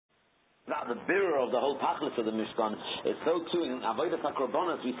That the bearer of the whole tachlis of the Mishkan is so too in avodas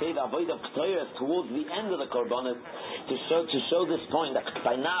hakorbanos. We say the avodah ketores towards the end of the korbanos to show this point that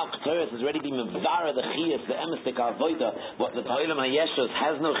by now ketores has already been mevara the chiyas, the emistik avodah. What the olam hayeshus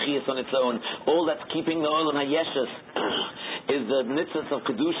has no chiyas on its own. All that's keeping the olam hayeshus is the nitzitz of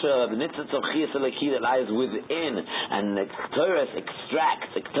kedusha, the nitzitz of chiyas eleki that lies within, and the ketores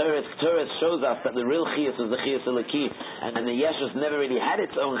extracts. Ketores shows us that the real chiyas is the chiyas eleki, and the yeshus never really had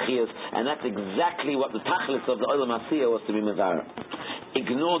its own chiyas. And that's exactly what the tachlis of the Olam Asiyah was to be mevara.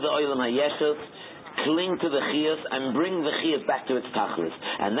 Ignore the Olam HaYeshus, cling to the chiyas and bring the chiyas back to its tachlis,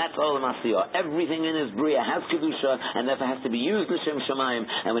 and that's Olam Asiyah. Everything in his bria has kedusha, and therefore has to be used l'shem shamayim.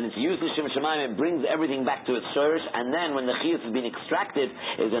 And when it's used l'shem shamayim, it brings everything back to its shorish. And then when the chiyas has been extracted,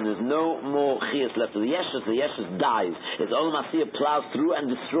 then there's no more chiyas left of the yeshus. The yeshus dies. It's Olam Asiyah plows through and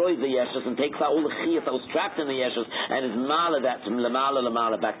destroys the yeshus and takes out all the chiyas that was trapped in the yeshus and is mala that from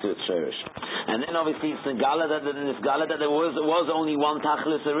lamala back to its shorish. And then obviously it's the gala that there was only one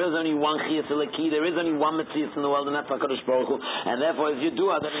tachlis. There is only one chiyas eleki. There is only one Metzius in the world, and that's HaKadosh Baruch Hu. And therefore, as you do,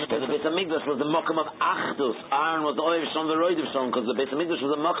 the Beis HaMikdash was the Mokum of Achdus. Aaron was the Oiv Shon, the Roiv Shon, because the Beis HaMikdash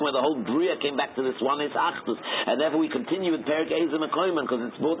was the Mokum where the whole Bria came back to this one, is Achdus. And therefore, we continue with Perik Ezer Mekoyman, because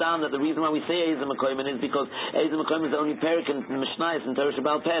it's brought down that the reason why we say Ezer Mekoyman is because Ezer Mekoyman is the only Perik in Mishnayos and Torah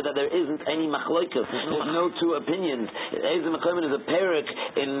Shabbal Peh that there isn't any Machloikas. There's no two opinions. Ezer Mekoyman is a Perik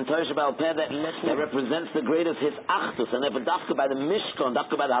in Torah Shabbal Peh that represents the greatest his Achdus, and therefore, Dafka by the Mishkan,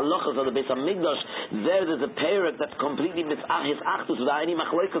 Dafka by the Halachas of the Beis HaMikdash, there's a perik that's completely his achtus without any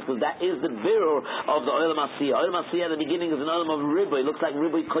machloikas, because that is the bearer of the Olam Asiyah. Olam Asiyah at the beginning is an Olam of Riboy. It looks like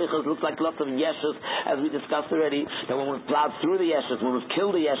Riboy Koichas, looks like lots of Yeshus, as we discussed already, that when we've plowed through the Yeshus, when we've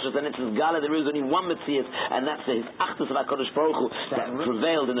killed the Yeshus, and it's his Gala, there is only one Metzias, and that's his achtus of HaKadosh Baruch Hu that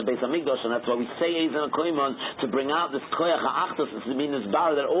prevailed in the Beis HaMikdash, and that's why we say Ezer Koimon to bring out this Koyach HaAchtus. It's mean this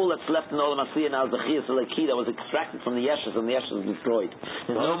bar that all that's left in Olam Asiyah now is the Chiyas Eleki that was extracted from the Yeshus, and the Yeshus is destroyed.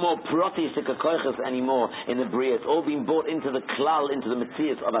 There's no more Proti Sika Koichas anymore in the Bria. It's all being brought into the Klal, into the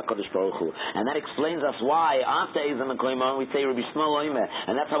Metzias of HaKadosh Baruch Hu. And that explains us why after Ezer Mekoymon we say Rabbi Shmuel Oimer,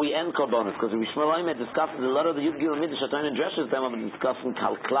 and that's how we end Korbanos, because Rabbi Shmuel Oimer discusses a lot of the Yud Gil Midrash Atayin and Dreshes them about discussing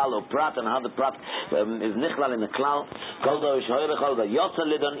Klal or Prat, and how the Prat is Nichlal in the Klal. Koldo Yishoyle Koldo Yotza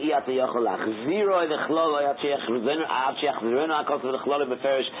Lidon Iyate Yocholach Zero the Chlol Oyatchech Rizenu Avchech Zerenu Akos of the Chlol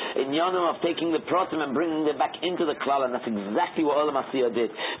Beferish in Yonum of taking the Protim and bringing them back into the Klal, and that's exactly what Olam Asiyah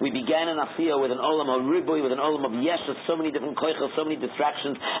did. We began an Asiyah with an Olam of Riboy, with an Olam of Yeshus, so many different koichos, so many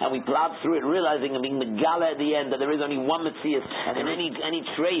distractions, and we plowed through it, realizing and being megala at the end that there is only one Metzias, and any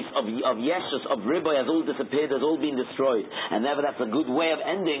trace of Yeshus, of Riboy has all disappeared, has all been destroyed, and therefore that's a good way of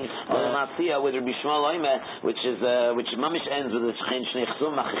ending Olam Asiyah with Rabbi Shmuel Oimer, which mamish ends with the Chen Shnei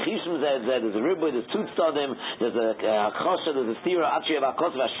Chsum Machishim Zed. There's a Riboy, there's Tut Stodim, there's a Chosha, there's a Stira Achi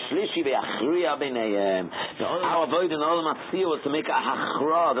Avakos Vashlishi Ve'achriya B'neihem. Our avoid in Olam Asiyah was to make a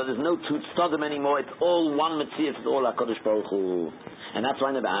hachra that there's no Tut Stodim anymore. It's all one Metzias, it's all HaKadosh Baruch Hu. And that's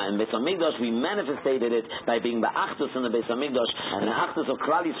why in Beis HaMikdash we manifested it by being Ba'achtus in the Beis HaMikdash, and the Achtus of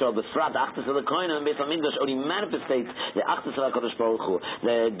Klal Yisrael, the Frat, the Achtus of the Kohen in Beis HaMikdash only manifestates the Achtus of HaKadosh Baruch Hu.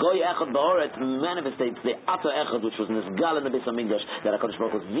 The Goy Echad Ba'oret manifestates the Ato Echad, which was Nisgal in the Beis HaMikdash, that HaKadosh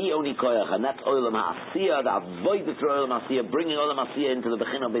Baruch Hu is the only Koyach, and that's Olam HaAsiyah, the avoid through Olam HaAsiyah, bringing Olam HaAsiyah into the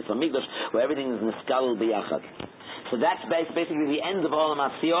Bechin of Beis HaMikdash, where everything is Niskal B'yachad. So that's basically the end of Olam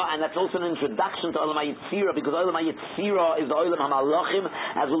HaSiyah, and that's also an introduction to Olam HaYitzira, because Olam HaYitzira is the Olam HaMalachim,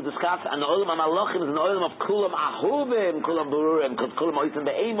 as we'll discuss, and the Olam HaMalachim is an Olam of Kulam Ahuvim, Kulam Bururim, Kulam Oitzim,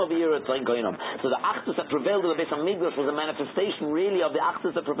 the aim of Yirah Tzayin Koinam. So the Achdus that prevailed in the Beis HaMikdash was a manifestation, really, of the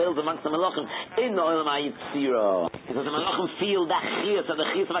Achdus that prevails amongst the Malachim in the Olam HaYitzira. Because the Malachim feel that Chiyas, that the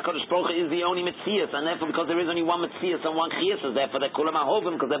Chiyas of HaKadosh Baruch Hu is the only Metzias, and therefore, because there is only one Metzias and one Chiyas, therefore they're Kulam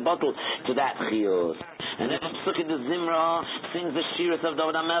Ahuvim, because they're bottled to that Chiyas. And then Psukim the Zimra sings the Shiras of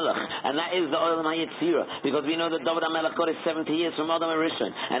David HaMelech, and that is the Olam HaYitzira, because we know that David HaMelech got his 70 years from Adam HaRishon,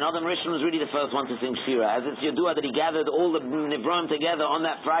 and Adam HaRishon was really the first one to sing Shira, as it's Yedua that he gathered all the Nivroim together on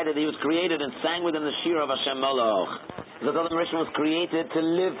that Friday that he was created and sang with them the Shira of Hashem Moloch. Because Adam HaRishon was created to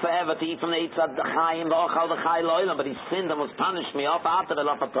live forever, to eat from the Eitz HaChaim, V'ochal V'chai Lo'olam, but he sinned and was punished, Mi'of Ha'ata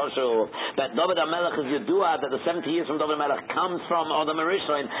V'lof HaToshu. But David HaMelech is Yedua that the 70 years from David HaMelech comes from Adam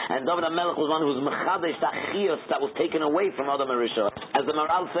HaRishon, and David HaMelech was one who was Mechadesh, that Chiyus that was taken away from Adam HaRishon. As the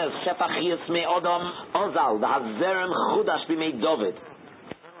Maral says, Shefa Chiyus Me Adam Ozal, the Hazerem Chudash B'mei David.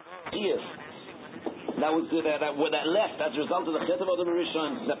 Chiyus that left as a result of the Chet of Adam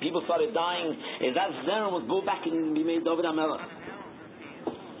HaRishon, that people started dying, is that Zerem was brought back and be made David HaMelech.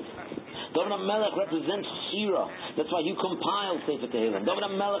 David HaMelech represents Shira. That's why you compile Sefer Tehillim. David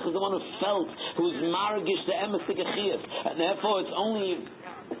HaMelech is the one who felt, who's Maragish the Emes Tikachiyas, and therefore it's only.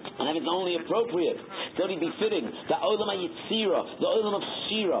 And it's only appropriate, it's only befitting. The Olam HaYitzira, the Olam of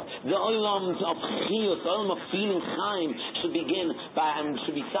Shira, the Olam of Chiyus, the Olam of feeling Chaim should begin by, and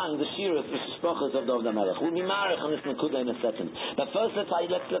should be sung, the Shiras, the Shprochas of David HaMelech. We'll be married on this Nakuda in a second. But first let's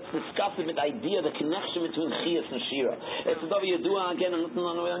discuss it with the idea, the connection between Chiyus and Shira. It's a David Yadua again, and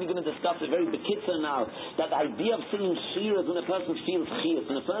we're only going to discuss it very bekitzer now, that the idea of singing Shiras when a person feels Chiyus,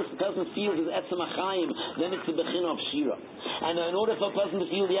 when a person feels his Etzem HaChaim, then it's the Bechina of Shira. And in order for a person to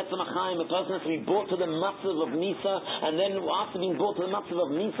feel the Etzem HaChaim, a person has to be brought to the Matzav of Misa, and then after being brought to the Matzav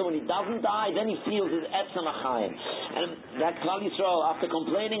of Misa, when he doesn't die, then he feels his Etzem HaChaim. And that Klal Yisrael, after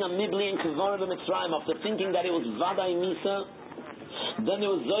complaining on Mibli and Kavara B'Mitzrayim, after thinking that it was Vadai Misa, then there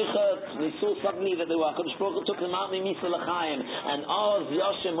was Zoichat, they saw suddenly that they were HaKadosh Baruch Hu took them out in Misa L'chaim, and Oz,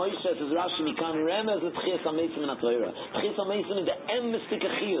 Yoshem, Moshe, says Rashi, Mikan Remez, the Tchias HaMeisim in HaTorah. Tchias HaMeisim is the Mystic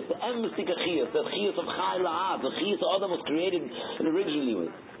Chiyus, the Mystic Chiyus, the Chiyus of Chai La'ad, the Chiyus Adam was created originally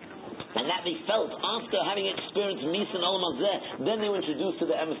with. And that they felt after having experienced Misa and Olam Hazeh, then they were introduced to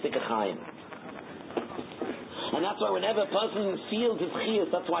the Mystic Chaim. And that's why whenever a person feels his chiyus,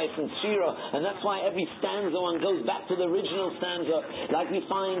 that's why it's in Shira, and that's why every stanza one goes back to the original stanza, like we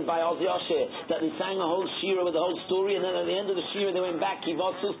find by Oz Yoshe, that they sang a whole Shira with the whole story, and then at the end of the Shira they went back,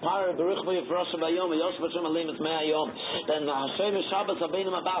 Kivotzus Parah, Baruch V'Yifrosha Bayom, Yoshua Hashem Aleim Esmei Hayom. Then Hashem Shabbos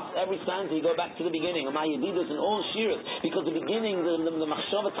Abeinu Abbas, every stanza you go back to the beginning, Amay Yedidus and all Shiras, because the beginning, the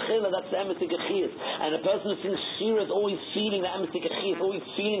Machshavat Chila, that's the Emetik Chiyus, and a person who sings Shira is always feeling the Emetik Chiyus, always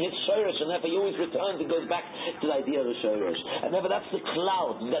feeling his Shirish, and therefore he always returns, it goes back to the idea of the Shorish. And therefore that's the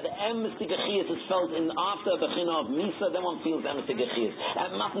cloud, that the Emes Tikachiyas is felt in after the Bechina of Misa, then one feels Emes Tikachiyas.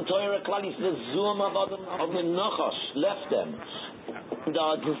 And Matan Torah Klalis, the Zoom of the Nachash left them. The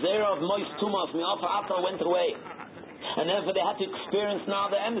Gezerah of Mois Tumas, Mi'afa Atar went away. And therefore they had to experience now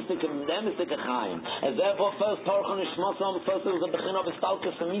the Emes Tikachayim. And therefore first Parachon Ishmasam, first it was a Bechina of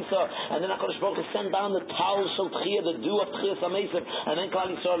Istalkas and Misa, and then HaKadosh Baruch Hu sent down the Tal Shel Tchiyah, the dew of Tchiyas HaMeisim, and then Klal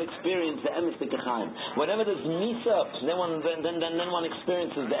Yisrael experienced the Emes Tikachayim. Whenever there's Misa, then one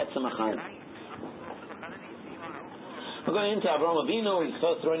experiences the Etzem HaChaim. We're going into Avraham Avinu. He's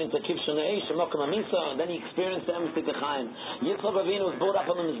first thrown into Kivshon Eish, Mokum HaMisa, and then he experienced the Emes Tikachayim. Yitzchak Avinu was brought up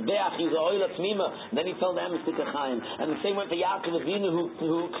on the Mizbeach. He was a Oil Tzmima. Then he felt the Emes Tikachayim. And the same went for Yaakov Avinu,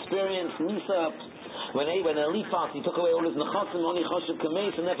 who experienced Misa. When Eliphaz, he took away all his Nechosim, only Choshev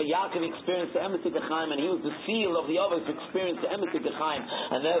Kameis, and therefore Yaakov experienced the Emes Tikachayim, and he was the seal of the Avos to experience the Emes Tikachayim.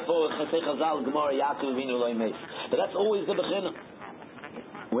 And therefore, Chesed Chazal, Gemara, Yaakov Avinu Loi Meis. But that's always the Bechina.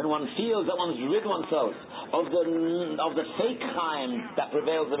 When one feels that one's rid oneself of the fake Chaim that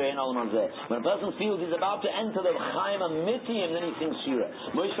prevails over in Olam Hazeh. When a person feels he's about to enter the Chaim Amitiyim, then he sings Shira.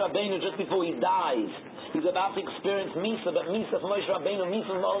 Moshe Rabbeinu, just before he dies, he's about to experience Misa, but Misa for Moshe Rabbeinu,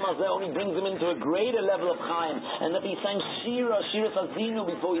 Misa from Olam Hazeh only brings him into a greater level of Chaim, and that he sang Shira Azinu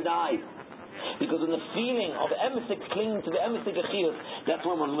before he died. Because in the feeling of Emes clinging to the Emes Chiyus, that's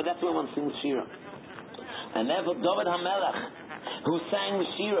when one sings Shira. And therefore David HaMelech, who sang the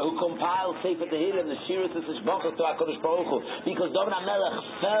Shira, who compiled Sefer Tehillim, the Shira to Tishbachas to HaKadosh Baruch Hu, because David HaMelech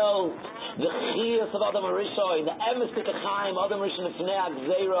felt the Chiyus of Adam HaRishon, the Emes Tikachayim, Adam HaRishon Lefnei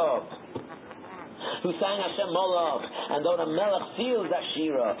HaGzeirah, who sang Hashem Molech, and David HaMelech feels that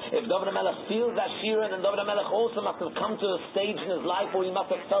Shira. If David HaMelech feels that Shira, then David HaMelech also must have come to a stage in his life where he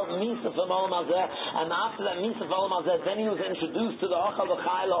must have felt Misa from Olam Hazeh, and after that Misa from Olam Hazeh, then he was introduced to the Ochal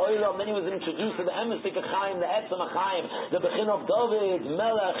V'Chai La'olam, then he was introduced to the Emes Tikachayim, the Etzem HaChaim, the Bechin of David,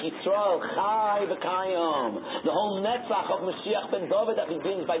 Melech, Yisrael, Chai V'Kayom, the whole Netzach of Mashiach ben David that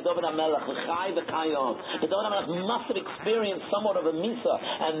begins by David HaMelech, Chai V'Kayom. But David HaMelech must have experienced somewhat of a Misa,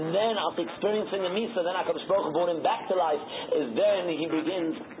 and then after experiencing the Misa, then HaKadosh Baruch Hu brought him back to life, is then he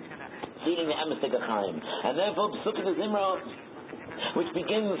begins feeling the Emes Tikachayim. And therefore Pesukah de Zimra, which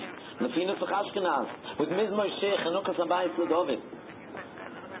begins Lefinus Ashkenaz with Mizmor Shir Chanukas Habayis LeDavid,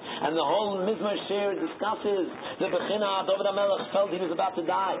 and the whole Mizmor Shir discusses the Bechina. David HaMelech felt he was about to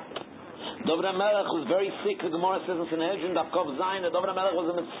die. David HaMelech was very sick. The Gemara says in Sanhedrin Daf Kov Zayin that David HaMelech was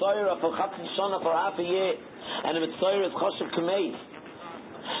a Mitzorah for Chatzi Shana, for half a year, and a Mitzorah is Choshev Kameis.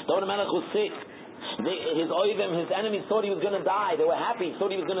 David HaMelech was sick. His oivim, his enemies thought he was going to die. They were happy,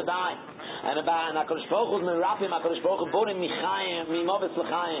 thought he was going to die. And HaKadosh Baruch Hu was merapim, HaKadosh Baruch Hu brought him mimovis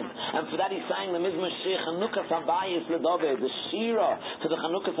l'chaim. And for that he sang the Mizmor Shir Chanukas Habayis LeDavid, the Shira to the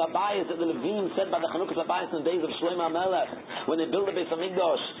Chanukas Habayis that the Levim said by the Chanukas Habayis in the days of Shlomo HaMelech, when they built the Beis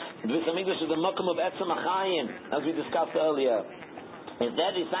HaMikdash. The Beis HaMikdash is the Mokum of Etzem HaChaim, as we discussed earlier.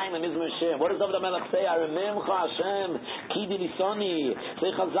 Instead he's saying the Mizmor Shir. What does David HaMelech say? Arememcha Hashem, ki dilisoni. Say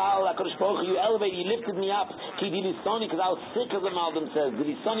Chazal, HaKadosh Baruch Hu, you elevated, you lifted me up. Ki dilisoni, because I was sick, as the Malbim says.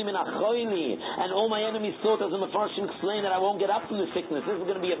 Dilisoni min achoyli. And all my enemies thought, as the Mefarshim explained, that I won't get up from this sickness. This is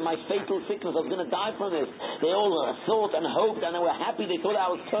going to be my fatal sickness. I was going to die from this. They all thought and hoped, and they were happy. They thought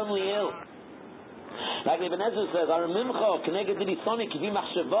I was terminally ill. Like Ibn Ezra says, Arememcha, keneged dilisoni, kivi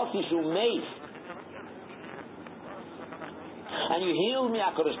machshavasi shu meis. And you healed me,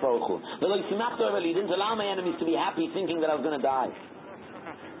 HaKadosh Baruch Hu. You didn't allow my enemies to be happy thinking that I was going to die.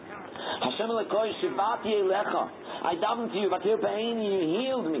 Hashem Elokai Shivati Elecha. I davened to you, but you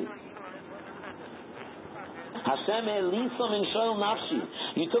healed me. Hashem Elisa Min Shoel Nafshi.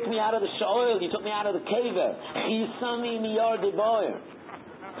 You took me out of the Shoel, you took me out of the cave. Chisani Miyar Deboyer.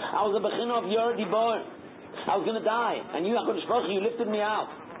 I was a Bechina of Yor Deboyer. I was going to die. And you, HaKadosh Baruch Hu, you lifted me out.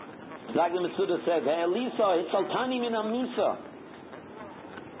 Like the Metzudah says, Hey Elisa, Hitzaltani Min Amisa.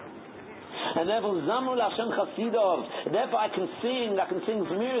 And therefore, Zamru Hashem Chasidov. Therefore, I can sing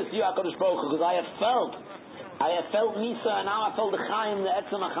Zmiris to you, HaKadosh Baruch Hu, because I have felt Misa, and now I felt the Chaim, the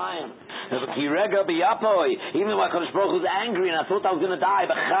Etzem HaChaim. Even though HaKadosh Baruch Hu was angry, and I thought I was going to die,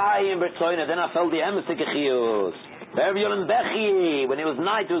 but Chaim Bertzoyna, then I felt the Emes Chiyus. When it was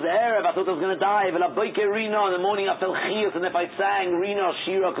night, it was Erev, I thought I was going to die. In the morning I felt Chiyus, and if I sang Rino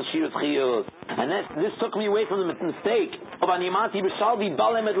Shira, because Shira's Chiyus. And this took me away from the mistake. A person,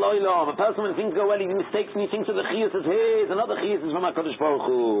 when things go well, he mistakes and he thinks that the Chiyus is his, another Chiyus is from HaKadosh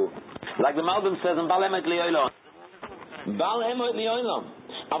Baruch Hu. Like the Malbim says in Bal Emet Li'olam. Bal Emet Li'olam.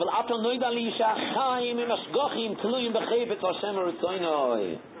 אבל אתה נוידע לי שהחיים הם השגוחים תלויים בחפץ השם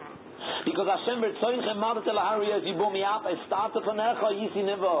ורצוינוי. Because Hashem Bertzoinchem Madat Elahari, as you brought me up, I started from Echa Yisi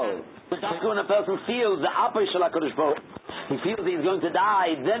Nivel. That's when a person feels the Apai Shel HaKadosh Baruch. He feels he's going to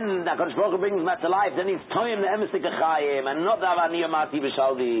die, then the HaKadosh Baruch brings him back to life, then he's toying the Emesik HaChayim, and not the Avani Amati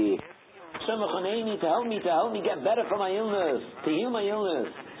B'Shalvi. Hashem Echoneini, to help me get better from my illness, to heal my illness.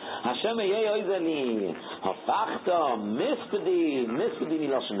 Hashem Yei Oizeli, Hafachta, Mispedi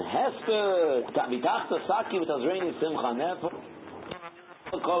Miloshen Hesper, Vitachta Saki, V'Tazreini Simcha Nefo.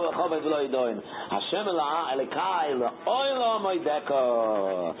 Hashem Elekai Le'olam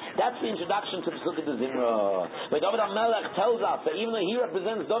Oideko. That's the introduction to the Pesukei de Zimra. But David HaMelech tells us that even though he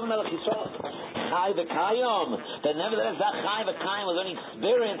represents David HaMelech Yisrael, Chai V'Kayom, that nevertheless that Chai V'Kayom was only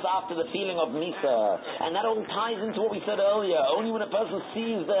experienced after the feeling of Misa. And that all ties into what we said earlier. Only when a person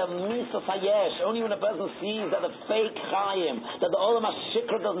sees the Misa Sayesh, only when a person sees that the fake Chaim, that the Olam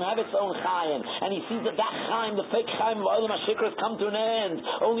HaShikra doesn't have its own Chaim, and he sees that Chaim, the fake Chaim of Olam HaShikra has come to an end.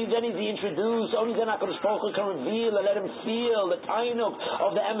 Only then is he introduced, only then HaKadosh Baruch Hu can reveal and let him feel the tainuk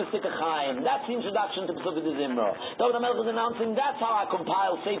of the Emes Chaim. That's the introduction to Pesukei de Zimra. David HaMelech is announcing, that's how I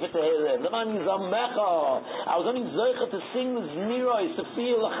compile Sefer Tehillim. The man Yizamecha. I was only Zoicha to sing the Zmiros, to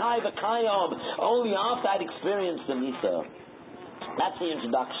feel the Chai V'Kayom, only after I'd experienced the Misa. That's the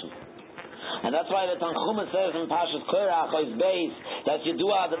introduction. And that's why the Tanchuma says in Parshas Korach, his base, that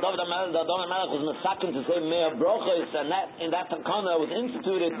Yedua, the David HaMelech was Mesakin to say Mea Brochos, and that in that Takana was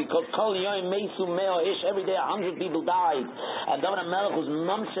instituted because Kol Yoim Meisu Mea Ish, every day 100 people died. And David HaMelech was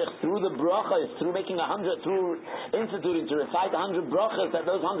Mamshech through the Brochos, through making 100, through instituting to recite 100 Brochos, that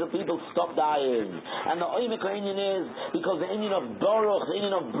those 100 people stopped dying. And the Oimek Inyan is because the Inyan of Baruch, the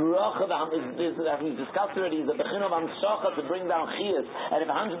Inyan of Brocha, as we discussed already, is the Bechin of Amshacha to bring down Chiyas. And if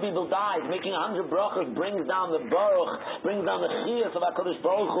 100 people died, making 100 brachas brings down the baruch, brings down the chiyas of HaKadosh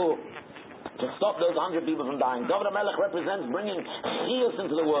Baruch Hu to stop those 100 people from dying. David HaMelech represents bringing chiyas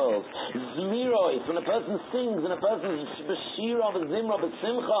into the world. Zmirois, when a person sings and a person's b'shira, b'zimra,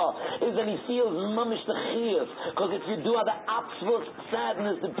 b'simcha, is that he feels mamish the chiyas. Because if you do the absolute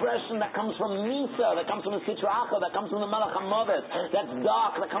sadness, depression that comes from Misa, that comes from the Sitra Achra, that comes from the Malach HaMovet, that's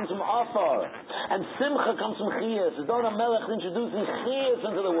dark, that comes from Ofar. And simcha comes from chiyas. David HaMelech is introducing chiyas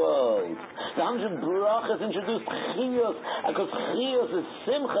into the world. The 100 brachas introduced chiyas, because chiyas is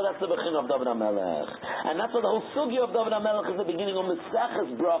simcha, that's the bechin of David HaMelech. And that's what the whole sugya of David HaMelech is the beginning of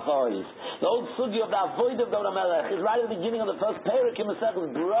Meseches Brachos. The whole sugya of the avoid of David HaMelech is right at the beginning of the first parak in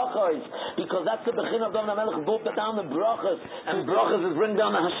Meseches Brachos, because that's the bechin of David HaMelech, brought down the brachos. And brachos is bring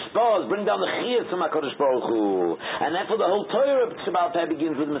down the hashpahs, bring down the chiyas from HaKadosh Baruch Hu. And therefore the whole Torah of Shabbat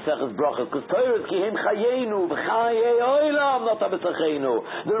begins with Meseches Brachos, because Torah is Kihem Chayenu, V'chayei Olam, not Abesachenu.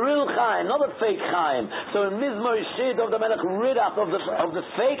 The real Chaim, not the fake Chaim. So in Mizmor Shir, David HaMelech rid up of the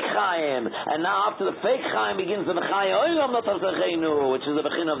fake Chaim. And now after the fake Chaim begins the V'chayei Olam, not Abesachenu, which is the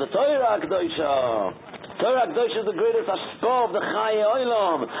Bechin of the Torah Kedosha. Torah Kedosha is the greatest Hashpah of the Chayei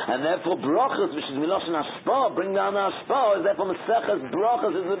Olam. And therefore Brachos, which is Miloshen Hashpah, bring down the Hashpah, is therefore Meseches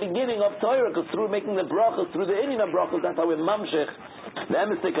Brachos is the beginning of Torah, because through making the Brachos, through the Inyan of Brachos, that's how we're Mamshech The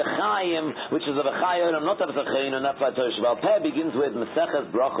Emes Chaim, which is of a Chayim, not of a Chayim, and that's why Torah Sheba'al Peh begins with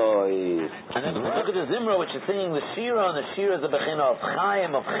Meseches Brachos. And then look at the Zimra, which is singing the Shira, and the Shira is the Bechina of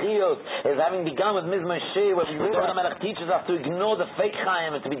Chaim, of Chiyos, is having begun with Mizmor Shir, where the Melech teaches us to ignore the fake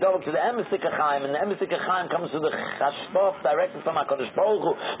Chaim and to be double to the Emes Chaim, and the Emes Chaim comes to the Chashpah directed from HaKadosh Baruch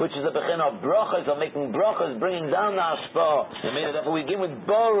Hu, which is the Bechina of Brachos, of making Brachos, bringing down the Hashpah. Therefore we begin with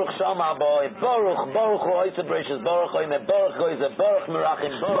Baruch Shama Boy, Baruch Hu Oitza Brachos, Baruch Oime, Baruch Goize, Baruch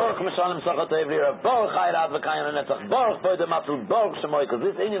Merachim, Baruch Mishalem Sachat Evlira, Baruch Hayrat V'Kayan Netzach, Baruch Boide Matzul, Baruch Shemoy, because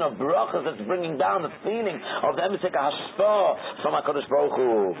this Indian of Brachos that's bringing down the feeling of the Emes Hashpah from HaKadosh Baruch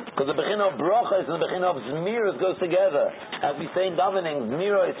Hu. Because the Bechina of Brachos and the Bechina of Zmiros goes together. As we say in davening,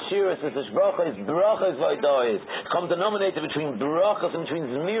 Zmiros, Shiros, it's Brachos, Brachos Voidois. Common denominator between Brachos and between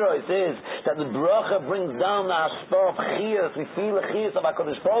Zmiros is that the Bracha brings down the Hashpah of Chiyos. We feel the Chiyos of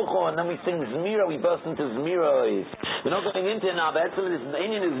HaKadosh Baruch Hu, and then we sing Zmira, we burst into Zmiros. We're not going into it now, but actually this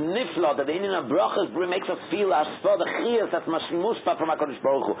Indian is nifla, that the Indian of Brachos makes us feel Hashpah, the Chiyos, that's Mushpa from HaKadosh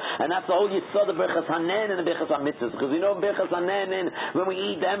Baruch Hu. And that's the whole Yisod of Birchas Hanen and the Birchas HaMitzvahs. Because we know Birchas Hanen, when we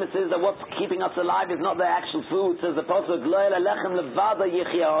eat them, it says that what's keeping us alive is not the actual food. It says the Pasuk, Lo el Alechem levada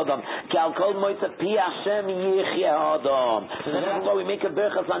yichya Adam, ki al kol moitza pi Hashem yichya Adam. So that's why we make a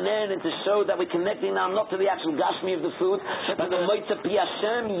Birchas Hanen, and to show that we're connecting now not to the actual Gashmi of the food, but the moitza pi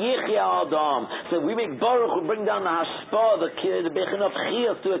Hashem yichya Adam. So we make Baruch, we bring down the Hashpah, the Bechin of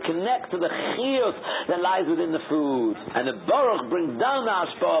Chiyos, to connect to the Chiyos that lies within the food. And the Baruch brings down the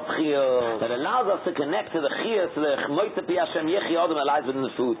Hashpah of Chiyos, that allows us to connect to the Chiyos, to the moitza pi Hashem yichya Adam that lies within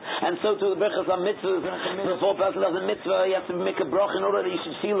the food. And so to the Birchas HaMitzvahs, before a person does a mitzvah, he has to make a bracha in order that he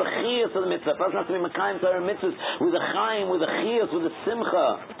should feel the chiyus of the mitzvah. A person has to be Mekayim Torah mitzvahs with a chaim, with a chiyus, with a simcha,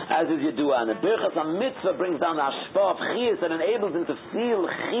 as is Yedua. And the Birchas HaMitzvah brings down the hashpah of chiyus that enables him to feel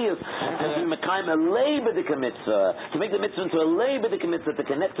chiyus and to be Mekayim a leibedika mitzvah, to make the mitzvah into a leibedika mitzvah, to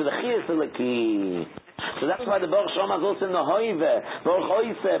connect to the chiyus of the key. So that's why the Baruch Shama is also in the Hoive, Baruch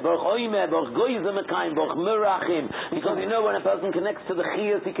Oise, Baruch Oime, Baruch Goize Mekayim, Baruch Merachim. Because you know when a person connects to the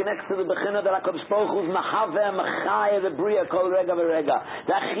Chiyas, he connects to the Bechina that HaKadosh Baruch Hu is Mahaveh Mechaya, the Bria, Kol Rega V'Rega.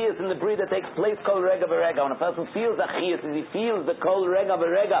 That Chiyas in the Bria that takes place, Kol Rega V'Rega. When a person feels that Chiyas, he feels the Kol Rega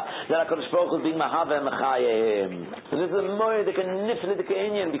V'Rega that HaKadosh Baruch Hu is being Mahaveh Mechaya him. So this is a more the Niflidik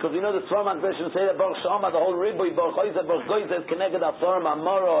Inyan, because we know the Sram HaKadosh say that Baruch Shama, the whole Riboy, Baruch Oise, Baruch Goize is connected to Asar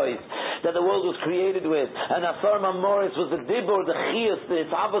Mamorois, that the world was created with. And Asar Mamoris was the Dibur, the Chiyas, the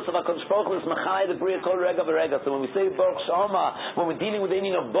Tzavos of HaKadosh Baruch Hu is Machai, the Bria Kol Rega V'Rega. So when we say Baruch Shama, when we're dealing with the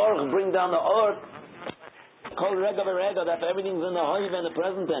meaning of Baruch, bring down the Or, Kol Rega V'Rega, that everything's in the Hoiv and the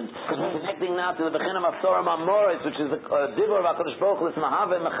present tense. Because we're connecting now to the Bechinam Asar Mamoris, which is the Dibur of HaKadosh Baruch Hu is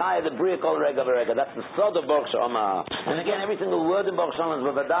Mahave Machai, the Bria Kol Rega V'Rega. That's the Sod of Baruch Shama. And again, every single word in Baruch Shama is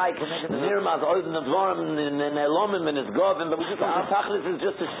Bavadai, connected to Nirmaz, Oizen, Dvorim, and Elomim, and Isgovim. But we just, our Tachlis is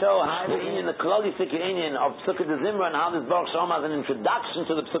just to show how the Indian, the Klali Sikh Indian of Psukkah de Zimra, and how this Baruch Shama is an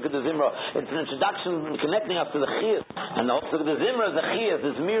introduction to the Psukkah de Zimra. It's an introduction connecting us to the Chiyas. And the whole Psukkah de Zimra is the Chiyas,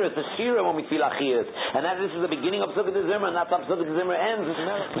 the Zmira, the Shira when we feel our Chiyas. And that this is the beginning of Psukkah de Zimra, and that's how Psukkah de Zimra ends.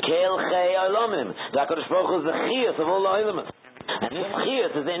 Kel Chei Olomim. The HaKadosh Baruch Hu is the Chiyas of all the Olomim. And this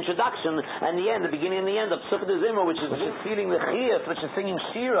Chiyas is the introduction and the end, the beginning and the end of Psukkah de Zimra, which is feeling the Chiyas, which is singing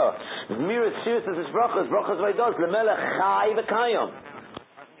Shira. Zmira, Shira is Brachas, Brachas Vaidos, Lemelech Chai V'Kayom.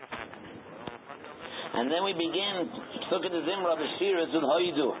 And then we begin Psukkah de Zimra, the Shira is with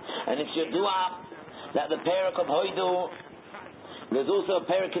Hoidu. And it's Yedua that the parak of Hoidu, there's also a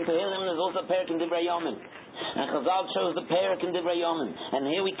parak in Tehillim, there's also a parak in Divrei Yomim. And Chazal shows the parak in Divrei Yomim. And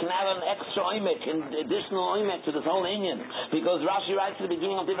here we can add an extra oimek, an additional oimek to this whole Inyan. Because Rashi writes at the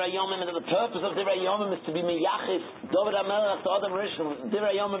beginning of Divrei Yomim that the purpose of Divrei Yomim is to be miyachis, David HaMelech to Adam Rishon.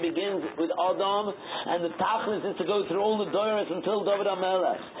 Divrei Yomim begins with Adam, and the Tachlis is to go through all the doiros until David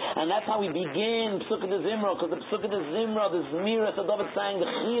HaMelech. And that's how we begin Psukkah de Zimra, because the Psukkah de Zimra, the Zmira that David sang, the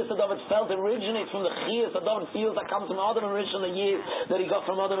Chiyas that David felt originates from the Chiyas that David feels that comes from Adam Rishon, the year that he got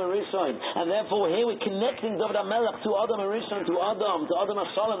from Adam Rishon. And therefore here we're connecting David HaMelech to Adam Rishon, to Adam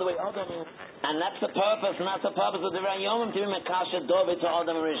HaShalom, the way Adam is. And that's the purpose, and that's the purpose of the Divrei Yomim, to be Mekasher David to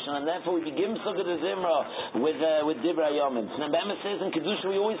Adam Rishon. And therefore we begin Psukkah de Zimra with Divrei Yomim. And Bema says in Kedusha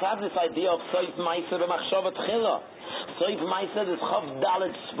we always have this idea of Soif Ma'aser B'Machshava Tchila. Soif Ma'aser is Chav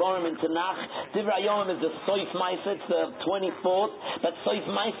Dalet Svarim in Tanakh. Divrei Yomim is the Soif Ma'aser, it's the 24th. But Soif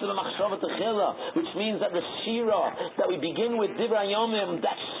Ma'aser B'Machshava Tchila, which means that the Shira that we begin with Divrei Yomim,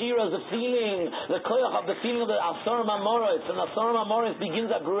 that Shira is the feeling, the koyach of the feeling of the Asar Mamoros, and Asar Mamoros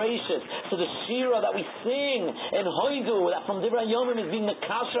begins at Bereshit. So the Shira that we sing in Hoidu, that from Divrei Yomim is being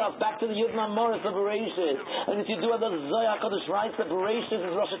Mekasher us back to the Yud Mamoros of Bereshit. And if you do where the Zohar HaKadosh writes that Bereshis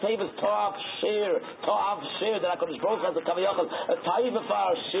is Rosh Hashanah Ta'av Shir, that HaKadosh Baruch Hu has a Kaviyachal, a Taiva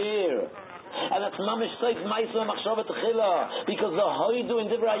Far Shir. And that's mamish safe ma'isa machshava techila, because the hoidu in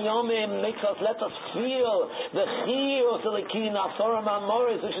Divrei Yomim let us feel the chiyus of the kin asoram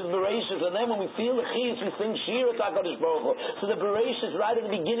amoris, which is bereshis, and then when we feel the chiyus, we sing shir at HaKadosh Baruch Hu. So the bereshis right at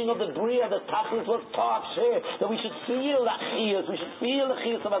the beginning of the bria, the tachlis was taught shir, that we should feel that chiyus, we should feel the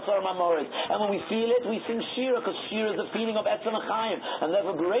chiyus of asoram amoris, and when we feel it, we sing shir, because shir is the feeling of etzem achayim, and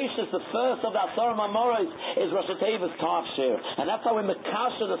therefore bereshis, the first of the asoram amoris, is Rosh Hashanah's taught shir, and that's how we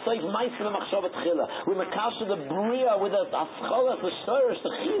mekasha the safe ma'isa we makasha the bria with the ascholas, the shorish,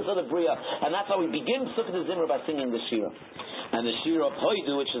 the chiyus of the bria, and that's how we begin Sukkot Zimra by singing the shira. And the shira of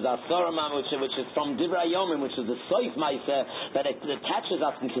Hoidu, which is Asaramam, which is from Divrei Yomim, which is the Soif Ma'aseh, that it attaches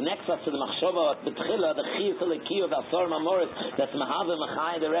us and connects us to the machshava, the tchila, the chiyus of the kiyuv, the Asaramam Moritz, that's Mahava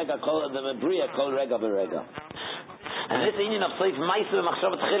Machai the Rega, the bria, Kol Rega V'Rega. And this union of Seif Ma'aseh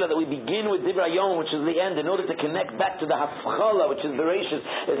Machshava Tchila, that we begin with Divrei Yom, which is the end, in order to connect back to the Haschala, which is Bereshis,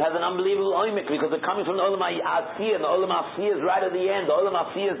 it has an unbelievable oimik, because they're coming from the Olam HaAsiyah, and the Olam HaAsiyah is right at the end. The Olam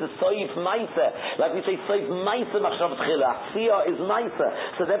HaAsiyah is the Seif Ma'aseh. Like we say, Seif Ma'aseh Machshava Tchila. Asiyah is Ma'aseh.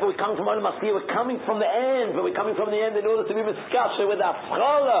 So therefore we come from Olam HaAsiyah, we're coming from the end, but we're coming from the end in order to be miskasher with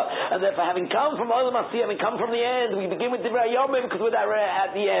Haschala. And therefore, having come from Olam HaAsiyah, having come from the end, we begin with Divrei Yomim, because we're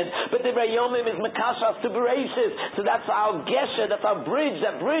at the end. But Divrei Yomim is Mekashas to Bereshis. So that's our gesher, that's our bridge.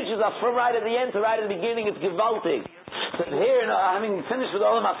 That bridge is our from right at the end to right at the beginning. It's gewaltig. So here, having finished with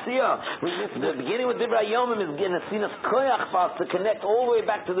Olam HaAsiyah, the beginning with Divrei Yomim is getting a scene of koyach fast to connect all the way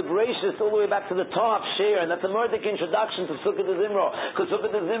back to the Bereshis, all the way back to the Ta'af Shir, and that's a murdik introduction to Sukkot Zimra, because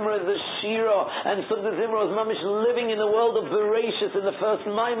Sukkot Zimra is the Shira, and Sukkot Zimra is mamish living in the world of Bereshis in the first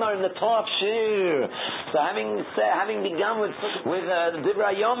Maimar, in the Ta'af Shir. So having begun with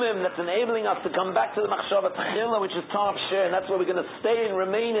Divrei Yomim, that's enabling us to come back to the Machshava Tchila, which is Ta'af Shir, and that's where we're going to stay and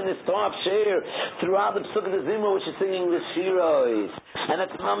remain in this Ta'af Shir throughout the Sukkot Zimra, which is singing the Shirois. And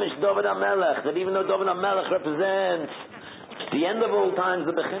that's Mamish David HaMelech, that even though David HaMelech represents the end of all times,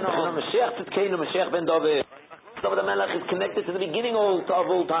 the Bechina of Mashiach Tzidkeinu, Mashiach ben David, David HaMelech is connected to the beginning of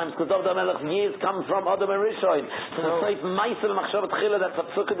all times, because David HaMelech's years come from Adam and Rishon. So the Seif Ma'aseh Machshava Tchila, that's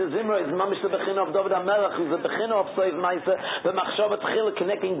Sukkot Zimra, is Mamish the Bechina of David HaMelech, who's the Bechina of Seif Ma'aseh, the Machshava Tchila,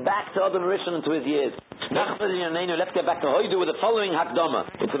 connecting back to Adam and Rishon and to his years. Let's get back to Hoidu with the following Hakdama.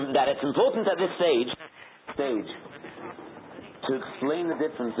 It's important at this stage to explain the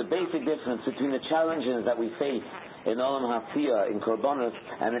difference, the basic difference between the challenges that we face in Olam HaAsiyah, in Korbanos,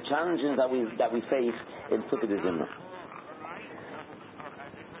 and the challenges that we face in Sukkot Zimra.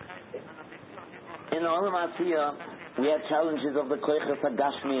 In Olam HaAsiyah, we had challenges of the Koiches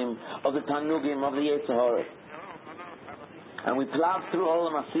HaGashmim, of the Tanugim, of the Yetzer Hara. And we plowed through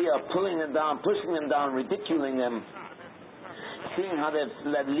Olam HaAsiyah, pulling them down, pushing them down, ridiculing them, seeing how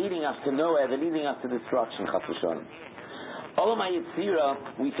they're leading us to nowhere, they're leading us to destruction, Chas v'Shalom. Olam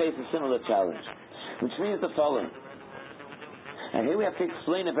HaYetzirah, we face a similar challenge, which means the following. And here we have to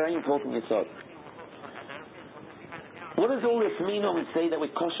explain a very important yesod. What does all this mean when we say that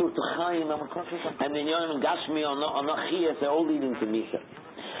we're kosher to Chaim and the Yonim and Gashmi are not Chiyas, they're all leading to Misa?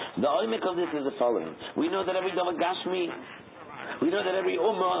 The oimik of this is the following. We know that every Davar Gashmi, we know that every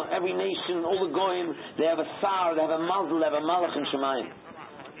Ummah, every nation, all the Goyim, they have a Sar, they have a Mazel, they have a Malach in Shemayim.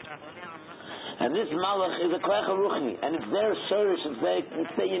 And this Malach is a Koyach HaRuchni, and it's their Shorish, it's their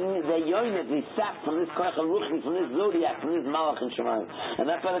Yonet, they sap from this Koyach HaRuchni, from this Zodiac, from this Malach in Shemayim. And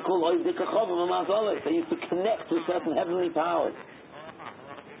that's why they call Oiz Dikachovim and Mazolis. They used to connect to certain heavenly powers.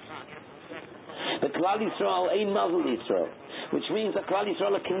 The Klal Yisrael ain't Mazel Yisrael, which means that Klal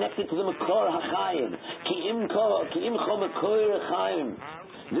Yisrael are connected to the Makor HaChayim. Ki im cho Makor HaChayim.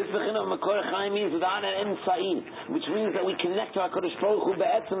 This Bechina of Makor HaChayim means without an Emsai, which means that we connect to HaKadosh Baruch Hu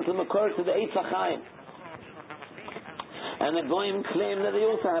be'etzem to Makor, to the Eitz HaChayim. And the Goyim claim that they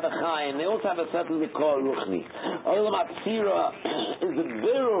also have a Chayim, they also have a certain Makor Ruchni. Olam HaTzira is the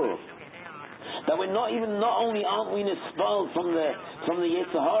birur that we're not only aren't we nispal from the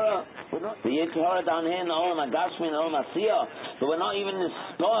Yetzer Hara, the Yetzer Hara down here in the Olam HaGashmi and the Olam HaSiyah, but we're not even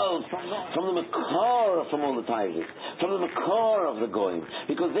nispal from the Makor, from all the Tigers, from the Makor of the Goyim,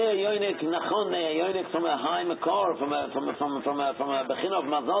 because they're Yonik Nachon, they're Yonik from a high Makor, from a Bechina of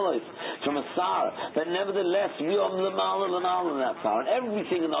Mazolis, from a Sar, but nevertheless we are Lamal in that Sar, and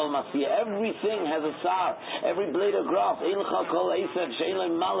everything in the Olam HaSiyah, everything has a Sar, every blade of grass, Ein L'chal Kol Esav, She'en Lo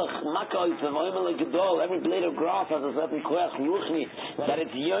Malach, Maka Esav, every blade of grass has a certain koach ruchni that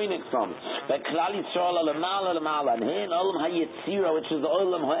it's yoinik from. But Klal Yisrael alamala, and here in Olam HaYetzira, which is the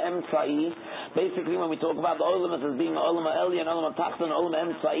Olam HaEmtzai, basically when we talk about the Olam as being Olam HaElyon, Olam HaTachton, Olam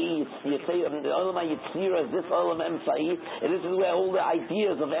HaEmtzai, you say the Olam HaYetzira is this Olam HaEmtzai, and this is where all the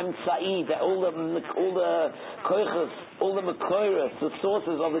ideas of Emtzai, all the koiches, all the Mekoiros, the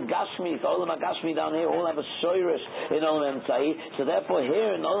sources of the Gashmi, the Olam HaGashmi down here, all have a shoirish in Olam HaEmtzai. So therefore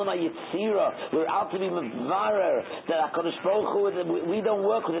here in Olam HaYetzira, we're out to be mevarer that HaKadosh Baruch Hu, we don't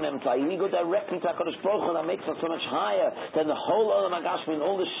work with an Emtzai. We go directly to HaKadosh Baruch Hu, that makes us so much higher than the whole Olam HaGashmi and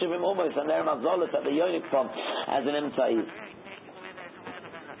all the Shivim Umos and their Mazolit that the Yonik from as an Emtzai.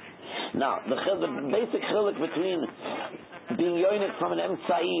 Now, the basic chiluk between being yonik from an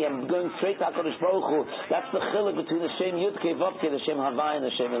Emtzai and going straight to HaKadosh Baruch Hu, that's the chiluk between the Shem Yudke Vavke, the Shem Havai, and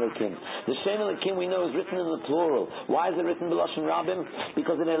the Shem Elokim. The Shem Elokim we know is written in the plural. Why is it written B'Lashon Rabim?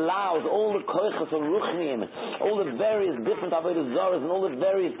 Because it allows all the koiches of Ruchniim, all the various different Avodah Zaras, and all the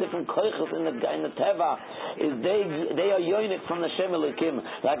various different koiches in the Teva, is they are yonik from the Shem Elokim.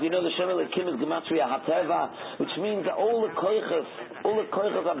 Like we know the Shem Elokim is Gematria HaTeva, which means that all the koiches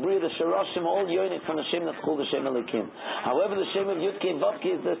are bria, the Shoroshim, all yonik from the Shem that's called the Shem Elokim. However, the Shem of Yudke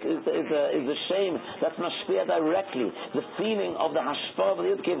Vavke is the Shem that's mashpia directly. The feeling of the Hashpah of the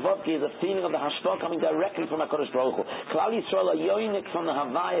Yudke Vavke is the feeling of the Hashpah coming directly from HaKadosh Baruch Hu. Klal Yisrael are yonik from the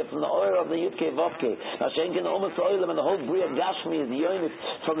Havaya, from the oil of the Yudke Vavke. Hashenkin the Umas Oilam and the whole Bria Gashmi is yonik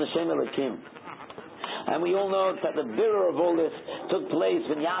from the Shem Elokim. And we all know that the birur of all this took place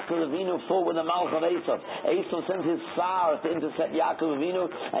when Yaakov Avinu fought with the Malch of Esav. Esav sent his Sar to intercept Yaakov Avinu,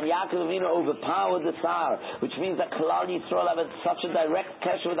 and Yaakov Avinu overpowered the Sar, which means that Klal Yisrael have such a direct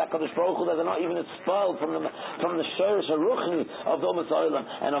kesher with HaKadosh Baruch Hu that they're not even expelled from the Shorish HaRuchni of the Umas Olam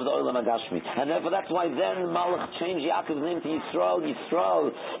and of the Olam HaGashmi. And therefore that's why then Malach changed Yaakov's name to Yisrael. Yisrael,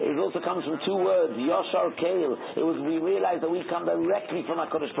 it also comes from two words, Yashar Keil. We realize that we come directly from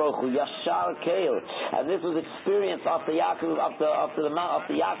HaKadosh Baruch Hu, Yashar Keil. And this was experienced after Yaakov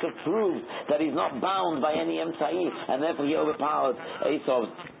proved that he's not bound by any Emtzai, and therefore he overpowered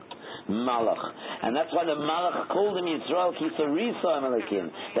Esav's Malach. And that's why the Malach called him Yisrael ki Sarisa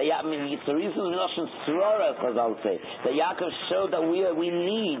Amalekim. Sarisa is Miloshin Srora, Chazal say. That Yaakov showed that we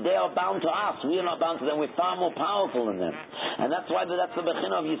need, they are bound to us, we are not bound to them, we're far more powerful than them. And that's why that's the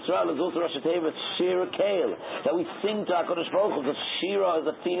Bechina of Yisrael, is also Rosh Hashanah, Shira Kael, that we sing to HaKadosh Baruch Hu, because Shira is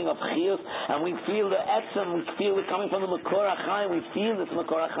a feeling of Chiyus, and we feel the Etzem, we feel we're coming from the Makor HaChaim, we feel this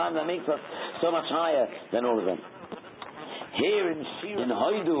Makor HaChaim that makes us so much higher than all of them. Here in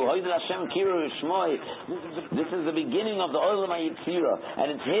Hoidu Hashem Kiru Shmoi, this is the beginning of the Olam HaYetzira,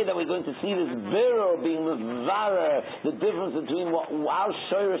 and it's here that we're going to see this birur being mevarer, the difference between what our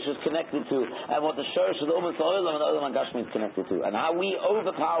Shorish is connected to and what the Shorish of the Umas Olam and the Olam HaGashmi is connected to, and how we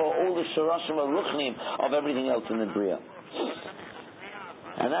overpower all the Shoroshim HaRuchnim of everything else in the Bria.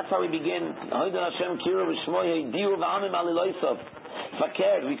 And that's how we begin. Hoidu Hashem Kiru Shmoi Diu V'Amim Aliloisov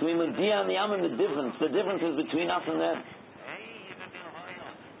Fakir. We can be on the Amim, the difference is between us and them.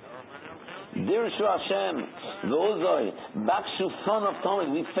 Dirshu Hashem, V'ozoi, Bakshu Fon of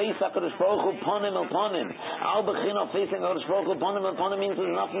Tomid, we face HaKadosh Baruch Hu Ponim El Ponim. Al Bechino facing HaKadosh Baruch Hu Ponim El Ponim means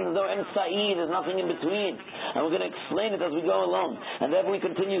there's nothing, there's no Emtzai, there's nothing in between. And we're going to explain it as we go along. And therefore we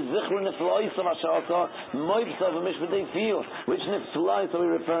continue, Zichru Neflois of Asharaka, Moibsav and Mishpatei Fil. Which Neflois are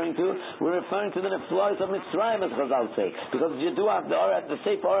we referring to? We're referring to the Neflois of Mitzrayim, as Chazal say. Because you do have the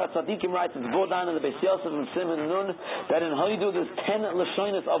Sefer Orat Tzadikim writes, it's brought down in the Beis Yosef and Simon Nun, that in Hoidu there's 10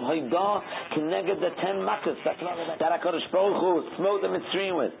 Lashonis of Hoidah, connected the 10 makkahs that HaKadosh Baruch Hu smote the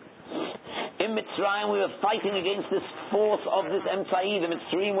Mitzrayim with. In Mitzrayim we were fighting against this force of this Emtzai. The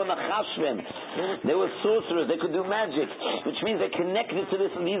Mitzrayim were Nachashvim. They were sorcerers. They could do magic, which means they connected to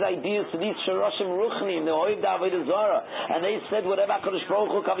this and these ideas, to these Shoroshim Ruchnim, the Oiv Avodah Zarah. And they said whatever HaKadosh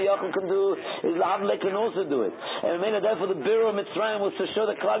Baruch Hu Kaviyachim can do, is Lahavle can also do it. And therefore the birur of Mitzrayim was to show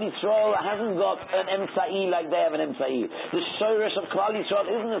that Klal Yisrael hasn't got an Emtzai like they have an Emtzai. The Shorish of Klal Yisrael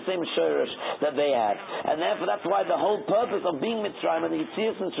isn't the same Shorish that they had. And therefore that's why the whole purpose of being Mitzrayim and the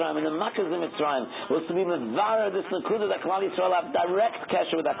Yitzias Mitzrayim and the Makkahs in Mitzrayim was to be Mevara, this Nakuda that Klal Yisrael have direct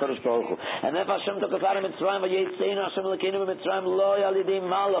kesher with HaKadosh Baruch Hu. And therefore Hashem took us out of Mitzrayim, V'yetzeinu Hashem Elokeinu Mitzrayim, Lo Yalidei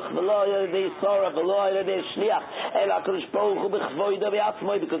Malach, V'lo Yalidei Sorah, V'lo Yalidei Shliach, El HaKadosh Baruch Hu B'chvoida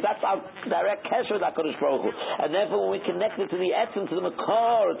V'yatzmoi, because that's our direct kesher with HaKadosh Baruch Hu. And therefore when we connect it to the Etzim, to the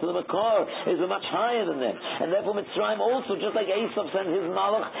Makor, is much higher than them. And therefore Mitzrayim also, just like Esav sent his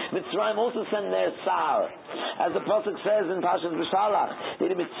Malach, Mitzrayim also sent their Sar. As the Pasuk says in Parashat B'Shalach, the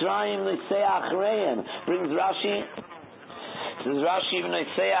Mitzrayim Nisei Achreim, brings Rashi, Says Rashi,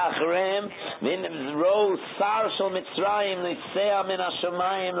 V'noisea Acharem, V'ro Sar Shel Mitzrayim, Noisea Min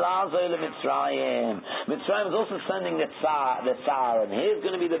HaShamayim, La'azoi LeMitzrayim. Mitzrayim is also sending the Tsar, and here's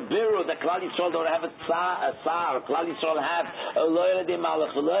going to be the Biru that Klal Yisrael don't have a Tsar. Klal Yisrael have a Lo Yelidei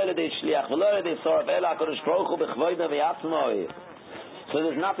Malach, Lo Yelidei Shliach, Lo Yelidei Soraf, Ela HaKadosh Baruch Hu B'chvoida V'yatzmoi. So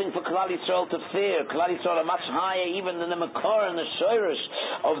there's nothing for Klal Yisrael to fear. Klal Yisrael are much higher even than the Makor and the Shoirish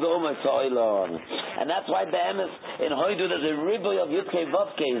of the Ummah Ha'olam. And that's why Be'emes in Hoidu there's a riboy of Yudkei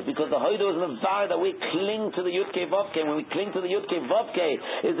Vavkei, because the Hoidu is Mevar that we cling to the Yudkei Vavkei. When we cling to the Yudkei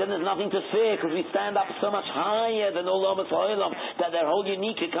Vavkei, then there's nothing to fear, because we stand up so much higher than all Ummah Ha'olam that their whole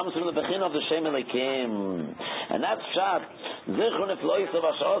unique comes from the Bechin of the Shem Elokim. And that's Pshat. Zichron Efloisav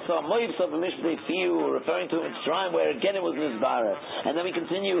Ash'osa Moivsav Mishnei Fiu, referring to Mitzrayim where again it was Nizbara. And then we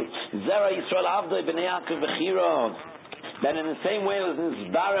continue, Zera Yisrael Avdoi B'nei Yaakov B'chirov. Then in the same way it was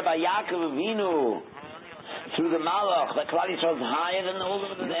Nizbara by Yaakov Avinu through the Malach, that Klal Yisrael is higher than all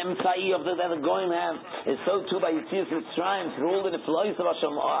of the Emtsai of that they're going to have. Is so too by Yitzias Mitzrayim through all the Neflois of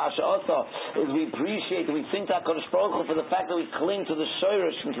Ash'osa, is we appreciate, we think that HaKadosh Baruch Hu for the fact that we cling to the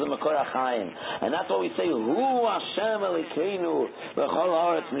Shoirish and to the Makor HaChaim. And that's what we say, Hu Hashem Elokeinu B'chol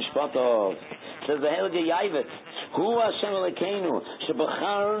Haaretz Mishpatov. Says the Helge Yaivet, Hu Hashem Elokeinu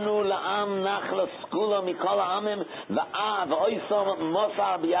Shebacharnu La'am Nachla Skula Mikol Ha'amim Va'av Oisom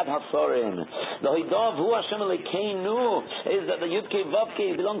Mosar B'yad HaSorim. The Hoidov Hu Hashem Elokeinu is that the Yudkei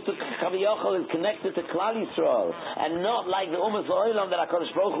Vavkei belongs to Kaviyachal, is connected to Klal Yisrael, and not like the Ummah Ha'olam that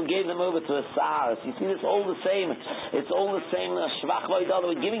HaKadosh Baruch Hu gave them over to a Sar. So you see, it's all the same. It's all the same Shvach Hoidah that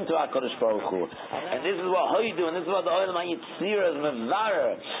we're giving to HaKadosh Baruch Hu. And this is what Hoidu, and this is what the Olam HaYitzira is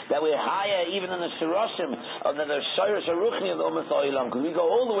Mevarer, that we're higher even than the Shiroshim, of the Shirish Aruchni of the Ummah Ha'olam, because we go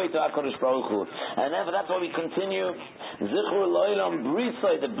all the way to HaKadosh Baruch Hu. And therefore that's why we continue Zichur Lo'ilam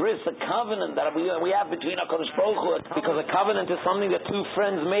Brisoi, the bris, the covenant that we have between HaKadosh Baruch Hu, because a covenant is something that two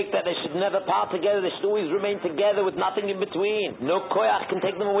friends make that they should never part together, they should always remain together with nothing in between. No koyach can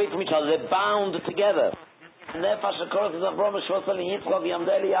take them away from each other, they're bound together. And therefore Shakor says Avram Shvosal Yitzchak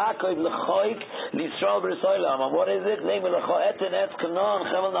Yamdel Yaakov Lechoik L'Yisrael B'Risoylam. And what is it? They will Lechoeten Etz Kanon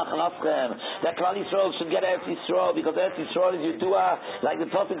Chevel Nachlaschem. That Klal Yisrael should get Eretz Yisrael, because Eretz Yisrael is Yudua, like the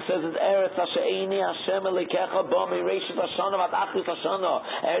Pasuk says, is Eretz Hashe'eni Hashem Elikecha Bo Meireshit Hashanah Vat Achris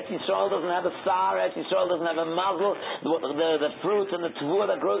Hashanah. Eretz Yisrael doesn't have a star, Eretz Yisrael doesn't have a mazel. The fruit and the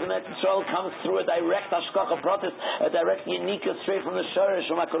tvua that grows in Eretz Yisrael comes through a direct Hashkacha Pratis, a direct Yenika straight from the Shorish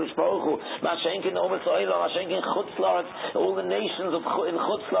from HaKadosh Baruch Hu. Mashenkin Ummah Ha'olam, in Chutz La'aretz, all the nations in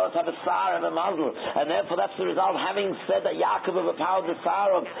Chutz La'aretz have a Sar and a Mazel, and therefore that's the result. Having said that Yaakov overpowered the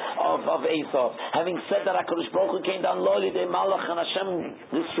Sar of Esau, having said that HaKadosh Baruch Hu came down Loli de Malach and Hashem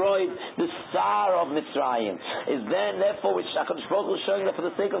destroyed the Sar of Mitzrayim, is then therefore which HaKadosh Baruch Hu is showing that for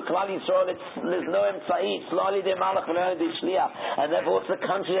the sake of Klal Yisrael there's no Emtzai, Loli de Malach and Loli de Shliach, and therefore it's a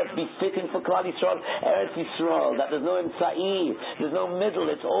country that's befitting for Klal Yisrael, Eretz Yisrael, that there's no Emtzai, there's no middle,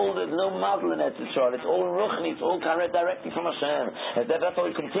 there's no Mazel in Eretz Yisrael, it's all Ruch. It's all carried directly from Hashem. And that's how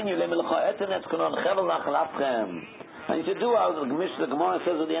we continue. And you should do how the Gemara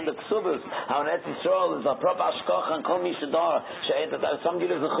says at the end of Ksubas, how in Eretz Yisrael is a proper Ashkoch and Kol Mishadar. Some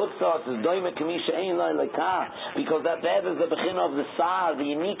give us a chutzah, it's Doime Kemi She'ein Lai Leika, because that there is the Bechin of the Sar, the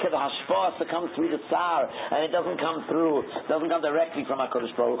unique of the Hashpos that comes through the Sar, and it doesn't come directly from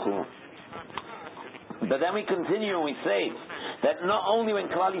HaKadosh Baruch Hu. But then we continue and we say that not only when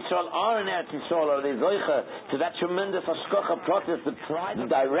Klal Yisrael are in Eretz Yisrael are they zoicha to that tremendous hashkocha protest, the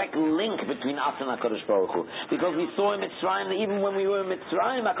direct link between us and HaKadosh Baruch Hu. Because we saw in Mitzrayim that even when we were in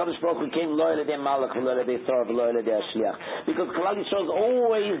Mitzrayim, HaKadosh Baruch Hu came lo eledei malach, lo eledei sorah, lo eledei ashliach. Because Klal Yisrael is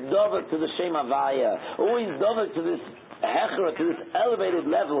always dover to the Shem Havaya, always dover to this hechra, to this elevated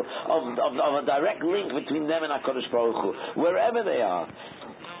level of a direct link between them and HaKadosh Baruch Hu, wherever they are.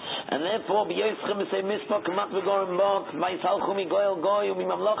 And therefore, b'yoyschem say mispak mat v'gorim bot v'yisalchu migoyel goy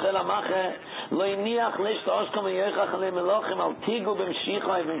u'mimamloch el hamache lo yiniach lish ta'oshkom v'yoychach alei melochim al tigu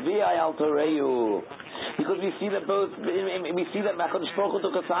b'mshicha v'viyai al toreyu. Because we see that HaKadosh Baruch Hu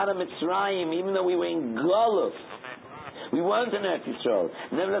took us out of Mitzrayim, even though we were in Golus. We weren't in Eretz Yisrael.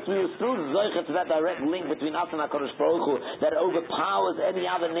 Nevertheless, we were still zoichet to that direct link between us and HaKadosh Baruch Hu that overpowers any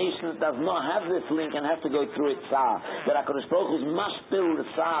other nation that does not have this link and has to go through its Sar. That HaKadosh Baruch Hu must build the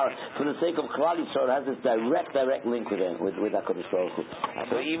Sar for the sake of Klal Yisrael, has this direct link with HaKadosh Baruch Hu.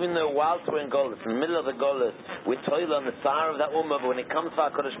 So even though whilst we're in Golus, in the middle of the Golus, we're toil on the Sar of that Ummah, but when it comes to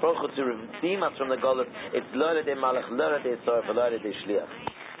HaKadosh Baruch Hu to redeem us from the Golus, it's lo eledei malach, lo eledei sorah, lo eledei shliach.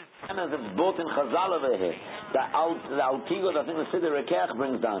 And as it's bought in Chazal over here, the Altigo, I think the Siddur Rekech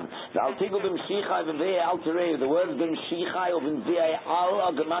brings down. The Altigo b'mshichai v'vei al terei. The words b'mshichai or v'vei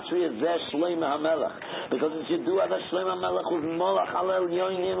al gematria zeh shloim hamelech. Because it's Yidua that Shlomo Melech was Molach al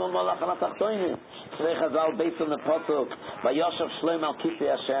Elyonim or Molach al Tachtonim. Tzvei Chazal, based on the Pasuk, Vayoshav Shlomo al Kippei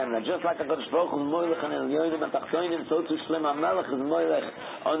Hashem. And just like HaKadosh Baruch Hu is Molech on Elyonim and Tachtonim, so too Shlomo Melech is Molech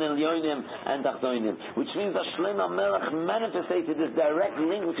on Elyonim and Tachtonim. Which means that Shlomo Melech manifested this direct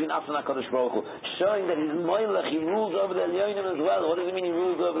link between us and HaKadosh Baruch Hu, showing that he's Molech, he rules over the Elyonim as well. What does it mean he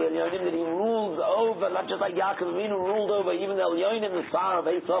rules over the Elyonim? That he rules over, not just like Yaakov Avinu ruled over even the Elyonim, the Sarah of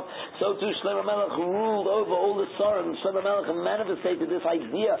Esav, so too Shlomo Melech ruled over all the Sarah, and Shlomo Melech manifested this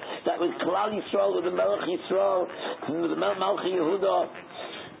idea that with Klal Yisrael, with the Melech Yisrael, with the Malchi Yehuda,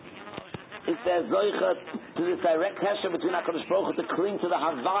 it says Zoichet to this direct hesher between HaKadosh Baruch Hu to cling to the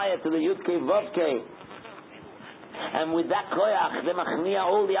Havaya, to the Yudkei Vavkei. And with that koyach, the machnia,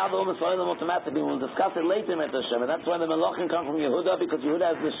 all the other umas oilam automatically. We'll discuss it later, Met Hashem. And that's why the Malachim come from Yehuda, because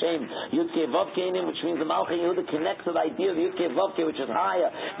Yehuda has the same Yudkei Vavkei in him, which means the Malchim Yehuda connects to the idea of Yudkei Vavkei, which is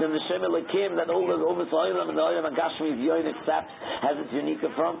higher than the Shem Elokim, that all the umas oilam and the oilam and Gashmi Yoin accepts, has its unique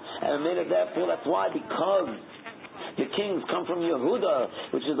from. And therefore, that's why, because the kings come from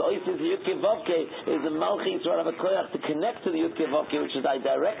Yehuda, which is Oisis Yudkei Vavkei, is the Malchi Yisrael of a Koyach to connect to the Yudkei Vavkei, which is a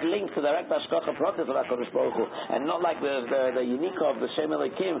direct link to direct Hashgacha Pratis of HaKadosh Baruch Hu, and not like the unique of the Shem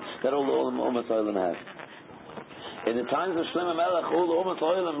Elokim that all the Umas Oilam have. In the times of Shlomo Melech, all the Umas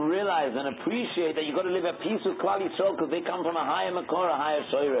Oilam realize and appreciate that you've got to live at peace with Klal Yisrael because they come from a higher Makor, a higher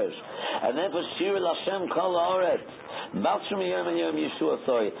Shoresh. And therefore, Shirah Lashem Kol Haaretz. Balshum Yom and Yom Yeshua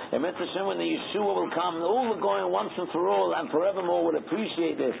Soy. And Mitzvah Hashem, when the Yeshua will come, all the going once and for all and forevermore will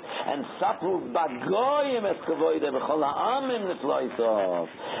appreciate this. And Sapru Bagoyim Es Kavoide B'chol Ha'amim Nifloisov.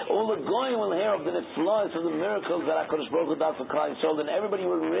 All the going will hear of the Niflois, of the miracles that HaKadosh Baruch Hu does for Klal Yisrael. And everybody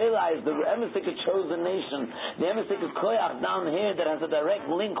will realize the Emistik chosen nation, the Emistik Koyach down here that has a direct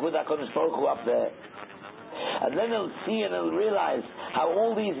link with HaKadosh Baruch Hu up there. And then they'll see and they'll realize how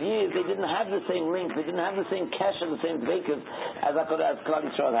all these years they didn't have the same link, they didn't have the same cash and the same dveikas as Klal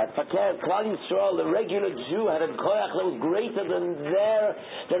Yisrael had. Klal Yisrael, the regular Jew, had a koyach that was greater than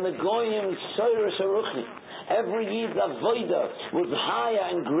the goyim shoyr sharuchni. Every year's avodah was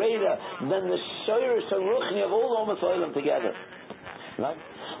higher and greater than the shoyr sharuchni of all Umas Oilam together. Right?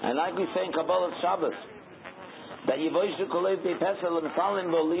 And like we say in Kabbalah Shabbos, that Yevoishu Kolev Te Pesel and Salim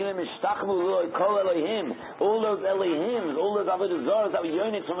Bolinim Ishtachmu Loi Kol Elohim, all those Elohims, all those Avodah Zarahs that were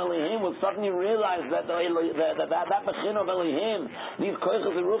yearning from Elohim will suddenly realize that that Bechin of Elohim, these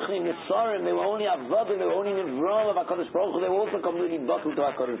Koichas and Ruchnim, Nisarim, they were only Avodah, they were only Nivral of HaKadosh Baruch Hu, they were also completely bottled to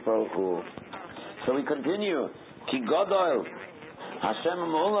HaKadosh Baruch Hu. So we continue. Ki Godol Hashem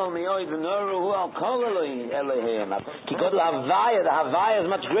Ma'olal Mi'oi B'noruhu Al Kol Elohim. Ki Godol Havaya, the Havaya is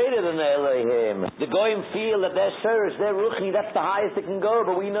much greater than the Elohim. The Goyim feel that their Shurish, their Ruchni, that's the highest it can go,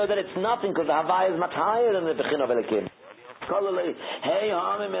 but we know that it's nothing because the Havaya is much higher than the Bechin of Elohim. Kol Elohim, hey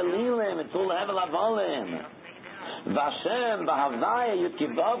Ha'amim Elilim, it's all Hevel Avolim. Vashem Bahavaya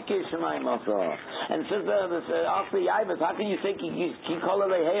Yudkei Vavkei Shemayim Oso. And says after Yaivas, how can you say Ki Kol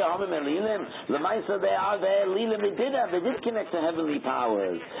Elohei Amim Elilim? Lemaisa they are there Elilim. They did connect to heavenly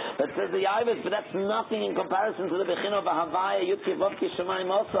powers. But says the Yaivas, but that's nothing in comparison to the Bechin of Bahavaya Yudkei Vavkei Shemayim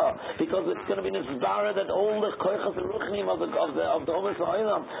Oso, because it's going to be Nisbara that all the Koichas and Ruchnim of the Umas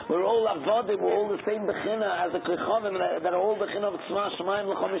Oilam were all Avodim, were all the same Bechina as the Koichavim that are all Bechina of Tzma Shemayim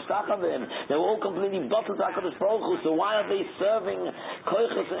L'chom Ishtachavim. They were all completely bottled to HaKadosh Baruch Hu. So why are they serving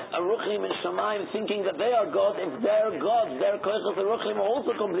Koichas Aruchim and Shamayim, thinking that they are God? If they're gods, their Koichas Aruchim are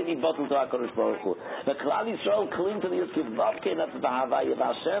also completely bottled to HaKadosh Baruch Hu. The Klal Yisrael cling to the Yudkei Vavkei, that's the Havaya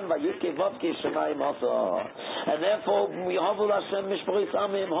Hashem, by Yudkei Vavkei Shamayim also. And therefore, we Hovul Hashem Mishporis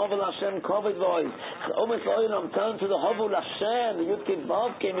Amim, Hovul Hashem Kovid Voice. Umas Oilam turn to the Hovul Hashem, the Yudkei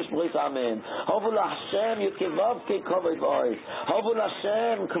Vavkei Mishporis Amim. Hovul Hashem Yudkei Vavkei Kovid Voice. Hovul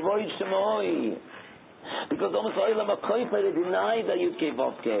Hashem Kavoid Shemoi. Because Umas Oilam HaKoyfer, they denied that Yudkei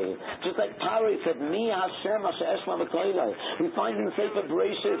Vavkei. Just like Paro said, Mi Hashem Asher Eshma V'Koylai. We find in Sefer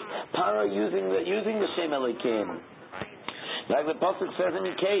Bereshis, Paro using the Shem Elokim. Like the Pasuk says in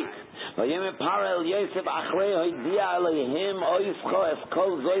Mikate, Vayem Paro El Yosef Achrei Hoidia Elohim Oischo Es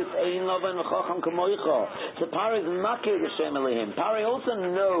Kol Zois Ein Loven V'Chocham Kamoicho. So Paro is Makir the Shem Elohim. Paro also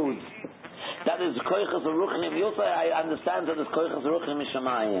knows that is Koichas Aruchim. He also understands that there's Koichas Aruchim in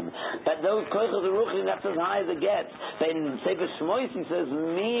Shamayim. But those Koichas Aruchim, that's as high as it gets. But in Sefer Shmois he says,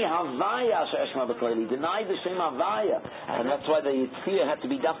 Mi Havaya She'eshma B'Koili. Denied the Shem Havaya. And that's why the Yitzhak had to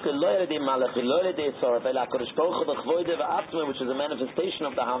be Dafka Lo Yedei Malachi, Lo Yedei Sorah, Ela HaKadosh Baruch Hu B'Chvoide V'Atzmeh, which is a manifestation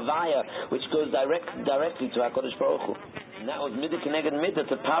of the Havaya, which goes directly to HaKadosh Baruch Hu. And that was Midah Keneged Midah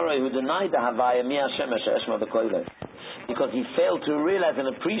to Paro, who denied the Havaya, Mi Hashem She'eshma B'Koili. Because he failed to realize and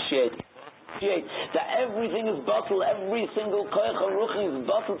appreciate that everything is bottled, every single koyach haruchim is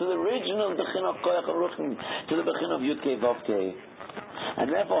bottled to the original bechin of koyach haruchim, to the bechin of Yud Kei Vav Kei. And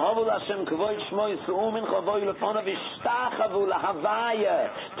therefore, Havul Hashem Kavod Shmo Yisu'u Min Chavoy Lefonav Ishtachavu Lahavaya,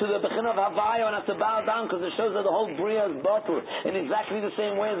 to the bechin of Havaya, and have to bow down because it shows that the whole Bria is bottled in exactly the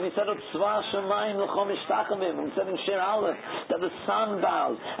same way as we said at Tzva Shemayim L'chom Ishtachavim, and we said in Shir Aleph that the sun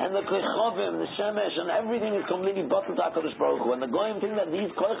bows and the Kechovim, the Shemesh, and everything is completely bottled to HaKadosh Baruch Hu. And the Goyim think that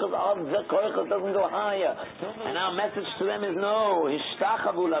these koichas are the koichas doesn't go higher. And our message to them is no,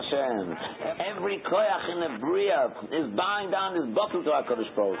 Ishtachavu L'Hashem. Every koich in the Bria is bowing down, is bottled to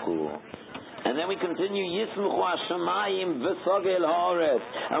HaKadosh Baruch Hu. And then we continue Yismuchu Hashemayim V'Sogel Haaretz,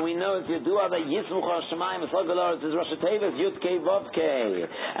 and we know it's Yedua that Yismuchu Hashemayim V'Sogel Haaretz is Rosh Tevis Yud Kei Vav Kei,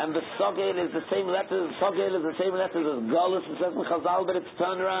 and V'Sogel is the same letters. Sogel is the same letters as Golus. It says in Chazal, but it's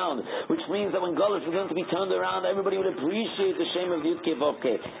turned around, which means that when Golus is going to be turned around, everybody would appreciate the Shem of Yud Kei Vav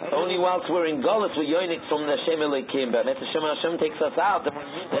Kei. Only whilst we're in Golus we're yoinik from the Shem Elokim, but if the Shem Hashem takes us out,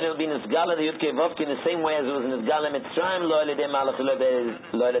 then it'll be Nisgala the Yud Kei Vav Kei in the same way as it was Nisgala Mitzrayim Lo Elidei Malach Lo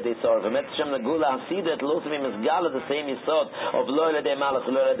Elidei Sorov. The Gula Hasidah will also be Mizgala, the same Yisod of Lo Eladei Malach,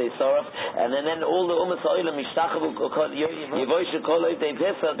 Lo Eladei Sorov, and then all the Umas Ha'olam Mishtachavu Yevoishu Kol Oitei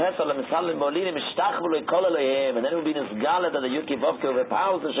Pesal Misalim Bolinim Mishtachavu Kol Elohim, and then it will be Mizgala that the Yud Kei Vav Kei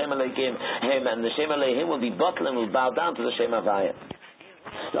overpowers the Shem Elohim, and the Shem Elohim will be bottled and will bow down to the Shem Havaya.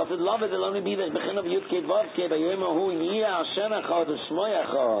 So if it love it, it'll only be the Bechin of Yud Kei Vav Kei B'Yom Hu Yiyah Hashem Echad U'Shmo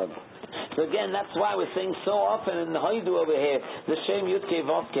Echad. So again, that's why we're saying so often in the Hoidu over here, the Shem Yud Kei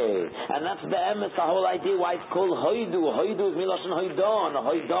Vav Kei. And that's the emes, the whole idea why it's called Hoidu. Hoidu is Miloshen Hoidon.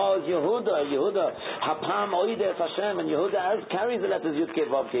 Hoidah is Yehuda. Yehuda, Hapam Oides Hashem. And Yehuda carries the letters Yud Kei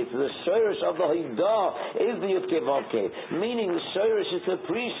Vav Kei. So the Shoirish of the Hoidah is the Yud Kei Vav Kei. Meaning the Shoirish is to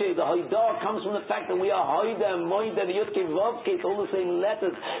appreciate. The Hoidah comes from the fact that we are Hoida and Moida, the Yud Kei Vav Kei. It's all the same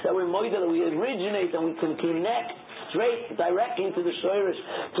letters that we're Moida, that we originate and we can connect straight, directly to the Shoirish,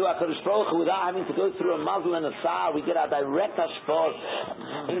 to HaKadosh Baruch Hu, without having to go through a muzzle and a sar. We get our direct hashpot.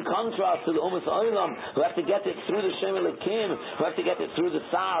 In contrast to the Umas Olam, who have to get it through the Shem Elokim, who have to get it through the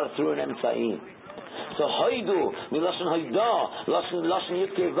sar, through an Emtsai. So Hoidu, Miloshen Hoidah, Loshen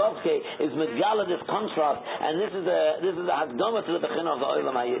Yud Kei Vav Kei is Megala, this contrast, and this is a Hakdama to the Bechin of the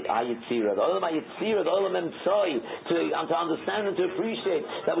Olam HaYitzira. The Olam HaYitzira, the Olam Emtsoi, to understand and to appreciate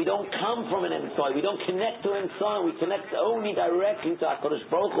that we don't come from an Emtsoi, we don't connect to an Emtsoi, we connect only directly to HaKadosh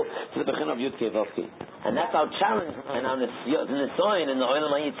Baruch Hu, to the Bechin of Yud Kei Vav Kei. And that's our challenge, and our Nisoyin in the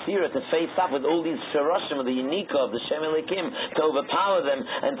Olam HaYitzira, to face up with all these Sharoshim of the Unika of the Shem Elokim, to overpower them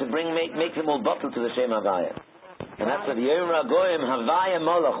and to make them all bottled to the Shem Havaya. And that's what the Yom Goyim Havaya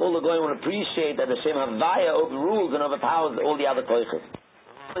Molach. All the Goyim will appreciate that the Shem Havaya overrules and overpowers all the other koiches.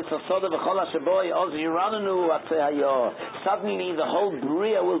 Suddenly the whole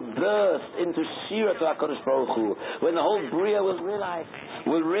Bria will burst into Shira to HaKadosh Baruch Hu, when the whole Bria will realize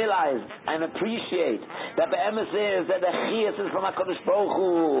and appreciate that the emes is that the Chiyas is from HaKadosh Baruch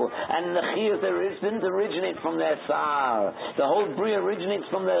Hu, and the Chiyas didn't originate from their Sar. The whole Bria originates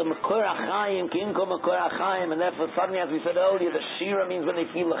from the Mekor HaChaim, Kinko Mekor HaChaim, and therefore suddenly, as we said earlier, the Shira means when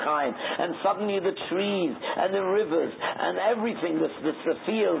they feel the Chaim, and suddenly the trees and the rivers and everything, the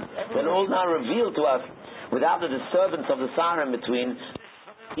fields, that all now revealed to us without the disturbance of the Sar in between.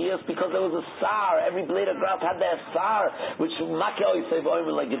 Yes, because there was a Sar. Every blade of grass had their Sar, which Makei Oisei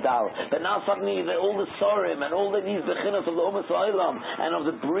V'Omer like Gedal. But now suddenly all the Sorim and all these Bechinos of the Umas Olam and of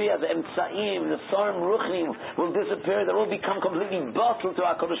the Bria, the Emtsaim, the Sorim Ruchnim will disappear. They'll all become completely bottled to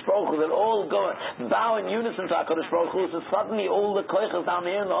HaKadosh Baruch Hu. They'll all go bow in unison to HaKadosh Baruch Hu. So suddenly all the koiches down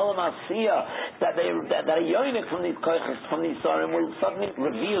here in the Olam Asiyah that are yonik from these koiches, from these Sorim, will suddenly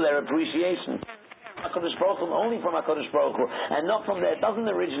reveal their appreciation. HaKadosh Baruch Hu, only from HaKadosh Baruch Hu, and not from there. It doesn't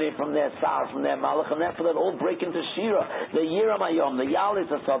originate from their Sar, from their Malach, and therefore they'll all break into Shira, the Yiram Hayom, the Yalis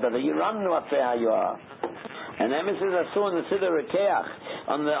Asada, the Yiramnu Atzeh Hayah. And emes is asu in the Siddur Rekeach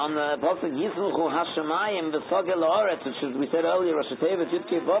on the pasuk Yismuchu Hashemayim V'Sogel Haaretz, which is, we said earlier, Rosh Tevis Yud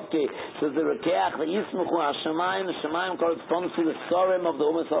Kei Vav Kei, says the Rekeach the Yismuchu Hashemayim. The Shemayim corresponds to the Sorim of the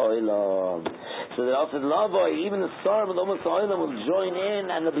Umas Ha'olam. So that also Lavoy, even the Sorim of the Umas Ha'olam will join in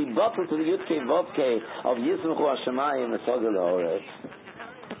and they'll be bottled to the Yud Kei Vav Kei of Yismuchu Hashemayim V'Sogel Haaretz.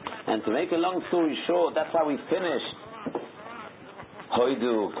 And to make a long story short, that's how we finished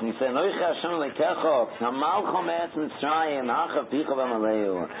Hoidu. We say Noicha Hashem Lekecho Hamalchom Eretz Mitzrayim Hachav Picha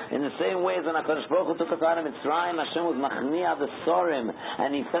V'Maleu. In the same way as when HaKadosh Baruch Hu took us out of Mitzrayim, Hashem was Machniah the Sorim,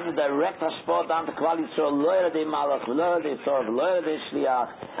 and He sent a direct hashpah down to Klal Yisrael, Lo Yeradei Malach, Lo Yeradei Sorov, Lo Yeradei Shliach,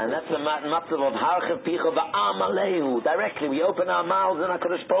 and that's the matzav of Hachav Picha V'Maleu. Directly, we open our mouths and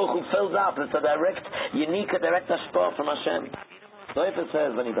HaKadosh Baruch Hu fills up. It's a direct, unique, direct hashpah from Hashem. Soifer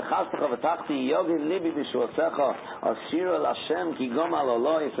says, when he bechastecha v'tachti yogi libi b'shuasecha asira l'Hashem ki gom al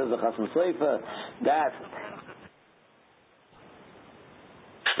oloi, he says the Chasam Soifer, that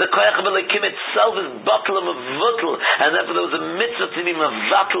the koyach of Elokim itself is batel and mevutel, and therefore there was a mitzvah to be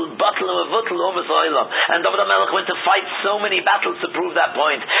mevatel, batel and mevutel, omas oilam. And David HaMelech went to fight so many battles to prove that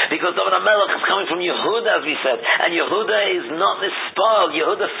point, because David HaMelech is coming from Yehuda, as we said, and Yehuda is not nispal.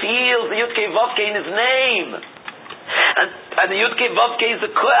 Yehuda feels the Yud Kei Vav Kei in his name. And the Yud Kei Vav Kei is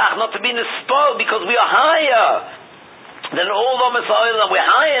the koyach not to be nispal, because we are higher than all Omas Oilam. We're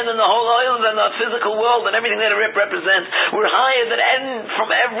higher than the whole Oilam, than the physical world, and everything that it represents. We're higher than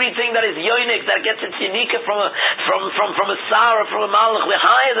from everything that is yonik, that gets its unika from a Sarah, from a Malach. We're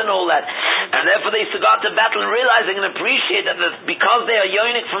higher than all that. And therefore they used to go out to battle and realizing and appreciate that because they are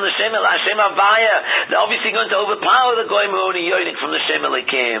yonik from the Shem Havaya, they're obviously going to overpower the Goyim who are only yonik from the Shem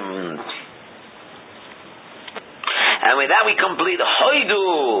Elikim. And with that we complete the Hoidu,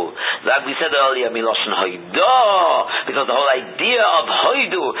 that we said earlier, Miloshen Hoidah, because the whole idea of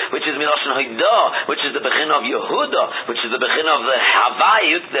Hoidu, which is Miloshen Hoidah, which is the Bechin of Yehuda, which is the Bechin of the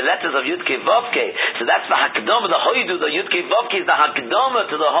Havai, the letters of Yud Kei Vav Kei. So that's the Hakdama, the Hoidu, the Yud Kei Vav Kei is the Hakdama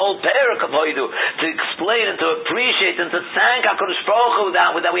to the whole parak of Hoidu, to explain and to appreciate and to thank HaKadosh Baruch Hu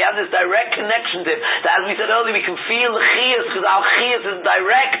that we have this direct connection to Him. That as we said earlier, we can feel the Chiyas, because our Chiyas is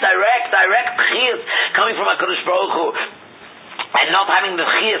direct Chiyas coming from HaKadosh Baruch Hu, and not having the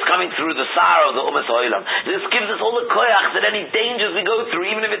chiyas coming through the sorrow of the Umas Oilam. This gives us all the koyach that any dangers we go through,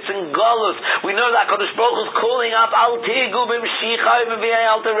 even if it's in Golus, we know that Kodesh Baruch Hu is calling up Al Tigu b'mshichai v'v'yei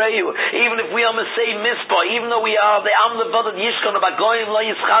al tereyu. Even if we are Mesei Mispah, even though we are the Am Levadad Yishkon Bagoyim Lo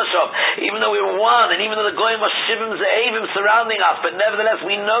Yischashov, even though we're one, and even though the Goyim are Shivim Ze'evim surrounding us, but nevertheless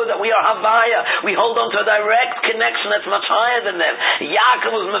we know that we are Havaya. We hold on to a direct connection that's much higher than them.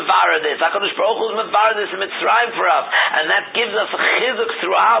 Yaakov was Mevarah this, HaKadosh Baruch Hu was Mevarah this in Mitzrayim for us, and that gives us a chizuk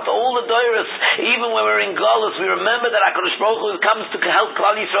throughout all the doiros. Even when we're in Golus, we remember that HaKadosh Baruch Hu comes to help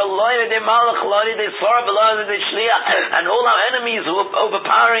Klal Yisrael, lo yedei malach, lo yedei tzara, lo yedei shliach, and all our enemies who are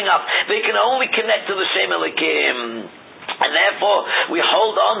overpowering us, they can only connect to the Shem Elikim. And therefore, we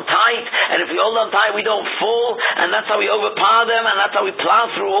hold on tight, and if we hold on tight, we don't fall, and that's how we overpower them, and that's how we plow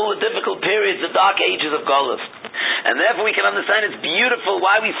through all the difficult periods, the dark ages of Golus. And therefore we can understand it's beautiful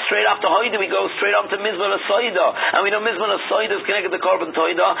why we straight after Hoida, we go straight on to Mizmor HaSoida. And we know Mizmor HaSoida is connected to Korban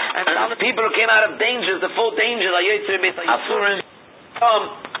Toida, and the people who came out of dangers, the four dangers, Asurim,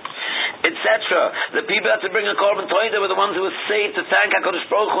 etc. The people that had to bring a Korban Toida were the ones who were saved to thank HaKadosh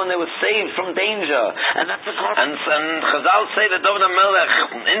Baruch Hu when they were saved from danger. And that's the Korban. And Chazal say that David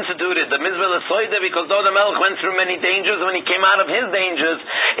HaMelech instituted the Mizmor HaSoida because David HaMelech went through many dangers. When he came out of his dangers,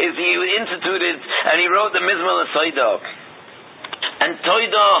 he instituted and he wrote the Mizmor HaSoida. And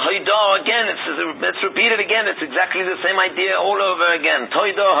Toida, Hoida, again, it's repeated again, it's exactly the same idea all over again.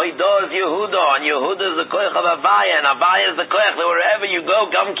 Toida, Hoida is Yehuda, and Yehuda is the koyach of Havaya, and Havaya is the koyach that wherever you go,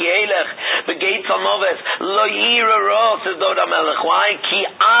 Gam Ki Elech, Begates al Noves, Lo Yira Ro, says David HaMelech. Why? Ki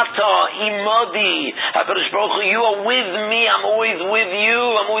Ata Imodi, HaKadosh Baruch Hu, you are with me, I'm always with you,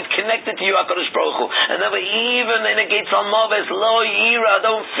 I'm always connected to you, HaKadosh Baruch Hu. And never even in the Gates al Noves, Lo Yira,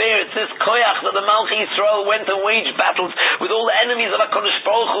 don't fear, it's this koyach that the Malchi Yisrael went to wage battles with all the enemies of HaKadosh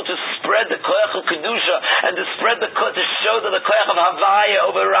Baruch Hu to spread the koyach of Kedusha and to spread to show that the koyach of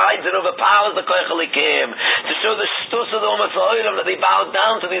Havaya overrides and overpowers the koyach Elikim, to show the shtus of the Umas Oilam that they bow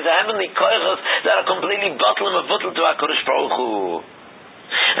down to these heavenly koyachos that are completely bottled and mevutel to HaKadosh Baruch Hu.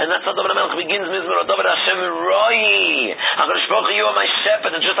 And that's how David HaMelech begins Mizmor David Hashem Roi. HaKadosh Baruch Hu, you are my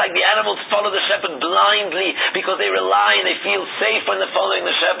shepherd. And just like the animals follow the shepherd blindly because they rely and they feel safe when they're following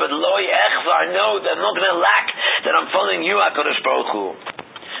the shepherd. Loi Echzar, no, they're not going to lack that I'm following you, HaKadosh Baruch Hu.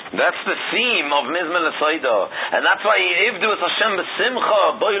 That's the theme of Mizmor HaSoida. And that's why Ivdu es Hashem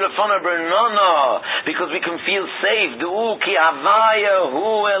b'simcha, boi lefana b'ernana, because we can feel safe. Du'u ki Havaya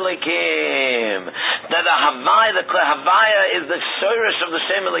hu Elikim. That the Havaya is the shorish of the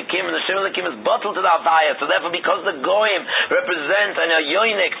Shem Elikim, and the Shem Elikim is bottled to the Havaya. So therefore, because the Goyim represent and are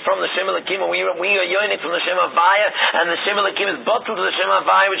yonik from the Shem Elikim, and we are yonik from the Shem Havaya, and the Shem Elikim is bottled to the Shem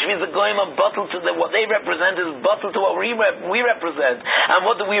Havaya, which means the Goyim are bottled to what they represent is bottled to what we represent. And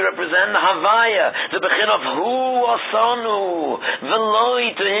what do we represent? The Havaya, the Bechin of Hu Asanu,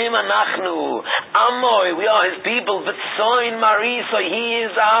 Veloi, to him Anachnu, Amoy, we are his people, V'tsoin Marisa, he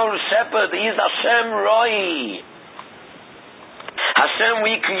is our shepherd, he is Hashem Roi. Hashem,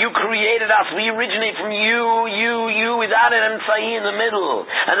 you created us. We originate from you without an emtzai in the middle.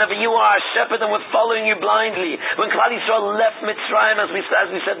 And if you are our shepherd and we're following you blindly. When Klal Yisrael left Mitzrayim, as we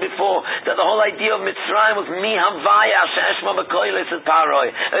said before, that the whole idea of Mitzrayim was mi havaya she'eshma b'koyle said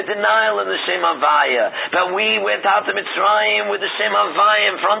Paroi, a denial in the Shem Havaya. But we went out to Mitzrayim with the Shem Havaya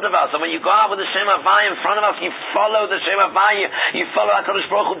in front of us. And when you go out with the Shem Havaya in front of us, you follow the Shem Havaya. You follow HaKadosh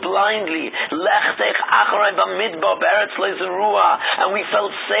Baruch Hu blindly. Lechtech achrei b'midbar be'eretz le'zerua. And we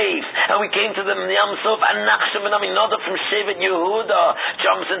felt safe. And we came to the Yam Suf. And Nachshon ben Aminadab from Shevet Yehuda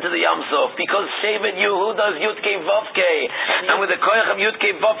jumps into the Yam Suf. Because Shevet Yehuda is Yudkei Vavkei. And with the koyach of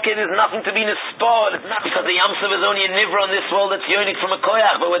Yudkei Vavkei, there's nothing to be nispod. Because the Yam Suf is only a nivra in this world that's yonik from a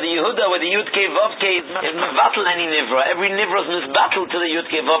koyach. But with the Yehuda, with the Yudkei Vavkei, it's mevatel any nivra. Every nivra is misbattle to the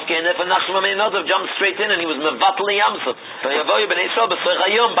Yudkei Vavkei. And therefore Nachshon ben Aminadab jumped straight in and he was mevatel the Yam Suf. So Yavoyu ben Yisrael b'soich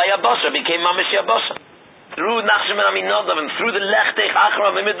hayom by Yabasha became mamish Yabasha. Through Nachshon ben Aminadab and through the Lechtech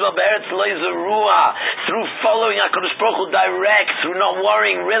Achra v'midbar be'eretz le'zerua, through following HaKadosh Baruch Hu direct, through not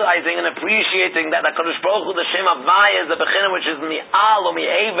worrying, realizing and appreciating that HaKadosh Baruch Hu, the Shem Havaya, is the Bechina which is mi'al or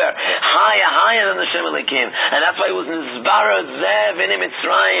mi'aver, higher than the Shem Elikim. And that's why it was Nizbara Zev in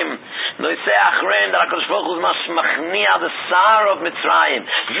Mitzrayim. Noisei Achren, that HaKadosh Baruch Hu is machniah, the Sar of Mitzrayim.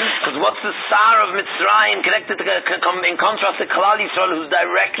 Because what's the Sar of Mitzrayim connected to, in contrast to Klal Yisrael, who's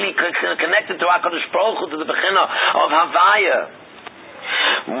directly connected to HaKadosh Baruch Hu, to the Bechina of Havaya.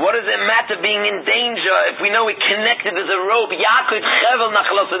 What does it matter being in danger if we know we're connected? There's a rope. Yaakov Chevel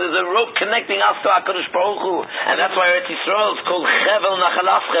Nachalaschem. There's a rope connecting us to HaKadosh Baruch Hu. And that's why Eretz Yisrael is called Chevel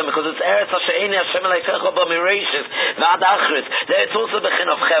Nachalaschem, because it's Eretz Hashe'eni Hashem Elokecha Ba Mireishis V'ad Achris. There it's also the Chin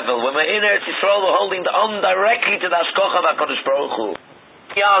of Chevel. When we're in Eretz Yisrael, we're holding on directly to the Hashkocha of HaKadosh Baruch Hu.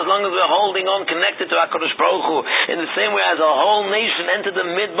 As long as we're holding on, connected to HaKadosh Baruch Hu, in the same way as a whole nation entered the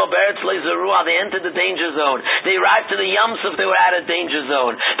Midbar Be'eretz le'zerua, they entered the danger zone. They arrived to the Yam Suf, they were at a danger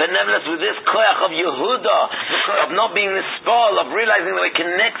zone. But nevertheless, with this koyach of Yehuda, of not being this spall, of realizing that we're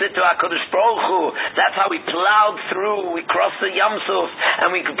connected to HaKadosh Baruch Hu, that's how we plowed through. We crossed the Yam Suf,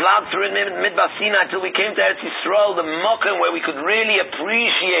 and we plowed through in Midbar Sinai until we came to Eretz Yisrael, the Mokum, where we could really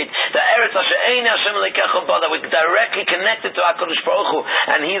appreciate the Eretz Hashe'eni Hashem Elokecha Ba, that we're directly connected to HaKadosh Baruch Hu.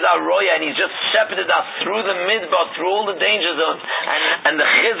 And he's our roya, and he's just shepherded us through the midbar, through all the danger zones. And the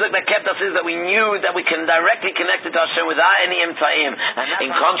chizuk that kept us is that we knew that we can directly connect to Hashem without any emtayim. In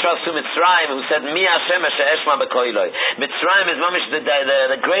contrast to Mitzrayim, who said, Mi Hashem asher eshma b'koiloi. Mitzrayim is mamish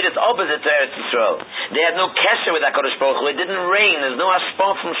the greatest opposite to Eretz Yisrael. They had no kesher with HaKadosh Baruch Hu. It didn't rain. There's no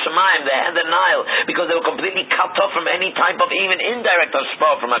hashpah from Shemayim. They had the Nile, because they were completely cut off from any type of even indirect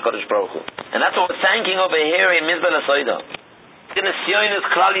hashpah from HaKadosh Baruch Hu. And that's what we're thanking over here in Mizbah L'Soida. The Nisyonis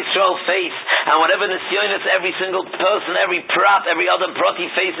Klal Yisrael face, and whatever Nisyonis every single person, every prat, every other prat he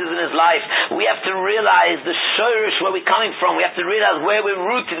faces in his life, we have to realize the shorish where we're coming from. We have to realize where we're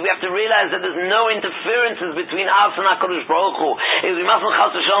rooted. We have to realize that there's no interferences between us and HaKadosh Baruch Hu. We mustn't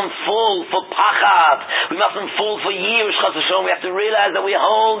chas v'shalom fall for pachat. We mustn't fall for yirush chas v'shalom. We have to realize that we're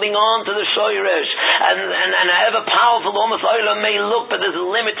holding on to the shorish, and however powerful the Omas Olam may look, but there's a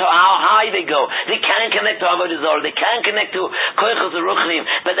limit to how high they go. They can't connect to Avodah Zarah. They can't connect to Koichos Ruchnim,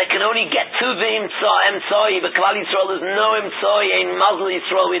 but they can only get to the Emtsoi. But Klal Yisrael, there's no Emtsoi in Mazel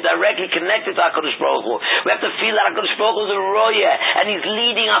Yisrael. We're directly connected to HaKadosh Baruch Hu. We have to feel that HaKadosh Baruch Hu is a roya, and He's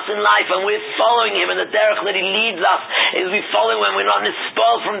leading us in life, and we're following Him, and the derech that He leads us is we follow Him. We're not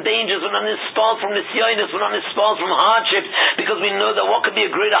nispal from dangers, we're not nispal from nisyonis, we're not nispal from hardships, because we know that what could be a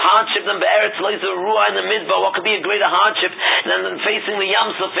greater hardship than Be'eretz Le'zerua in the Midbar? What could be a greater hardship than facing the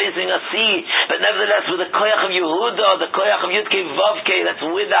Yam Suf, facing a sea? But nevertheless, with the koyach of Yehuda, the koyach of Yudkei Vavkei that's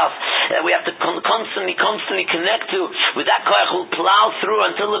with us, that we have to constantly connect to, with that koyach will plow through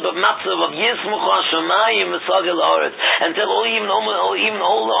until the matzav of Yismuch HaShamayim V'sagil Haaretz, until even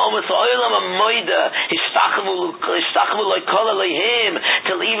all the Omas Olam Amoida Hishtachvu Loikol Elohim,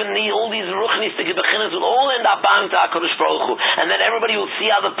 till even all these ruchnistic bechinas will all end up bound to HaKadosh Baruch Hu, and then everybody will see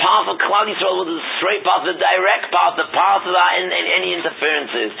how the path of Klal Yisrael was the straight path, the direct path, the path without any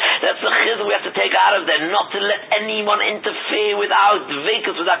interferences. That's the chizuk we have to take out of there, not to let anyone interfere without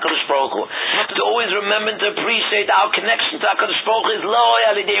dveikus with HaKadosh Baruch Hu. To always remember to appreciate our connection to HaKadosh Baruch Hu is loy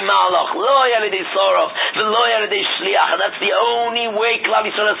alidei malach, loy alidei sorov, v'loy alidei shliach. That's the only way Klal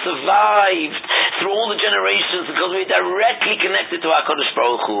Yisrael has survived through all the generations because we're directly connected to HaKadosh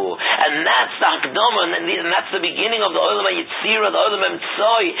Baruch Hu. And that's the Hakdama, and that's the beginning of the Olam HaYetzirah, the Olam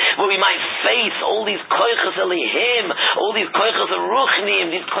HaMitzoi, where we might face all these koiches Elihim, all these koiches of Ruchnim,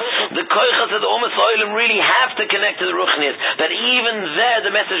 the koiches of the Umas Olam really have to connect to the Ruchnis. That even there,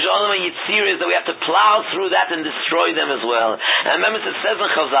 the message of Olam HaYetzirah is that we have to plow through that and destroy them as well. And remember, it says in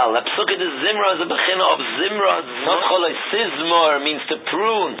Chazal, that Pesukah de Zimra is a bechina of Zimra. Not Sizmor means to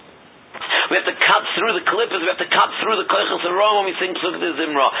prune. We have to cut through the clippers, we have to cut through the koiches Hara when we sing Pesukah de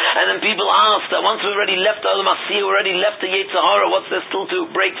Zimra. And then people ask that once we've already left Olam Asiyah, we already left the Yetzer Hara, what's there still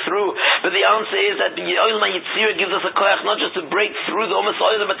to break through? But the answer is that the Olam HaYetzirah gives us a koich not just to break through the Umas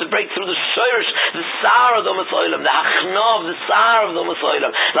Olam, but to break through the Shoresh, the Sar of the Umas Olam, the Hachnov, the Sar of the Umas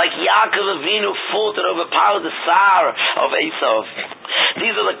Olam. Like Yaakov Avinu fought and overpowered the Sar of Esav.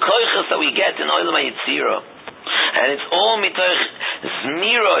 These are the koiches that we get in Olam HaYetzirah. And it's all mitoich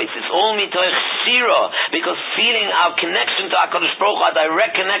zmirois, it's all mitoich shira, because feeling our connection to HaKadosh Baruch Hu, our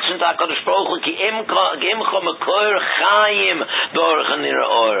direct connection to HaKadosh Baruch Hu, ki imcha mekor chayim dorach hanira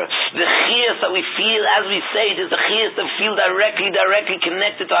or. The chiyas that we feel as we say it is the chiyas that feel directly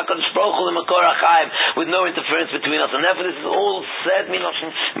connected to HaKadosh Baruch Hu, the mekor chayim, with no interference between us. And therefore this is all said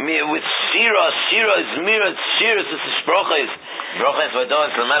with shira is mira, shira is shprochis. Brochis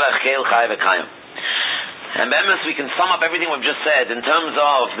vados l'melech keil chay v'kayim. And be'emes we can sum up everything we've just said in terms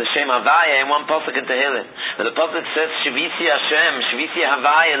of the Shem Havaya in one pasuk in Tehillim. But the pasuk says Shivisi Hashem, Shivisi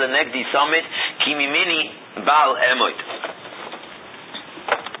Havaya lenegdi samit ki mimini bal emoid.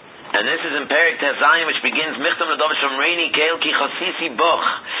 And this is in Perik Tezayim, which begins Michtam L'Dov Shomreini Keil Ki Chasisi Boch.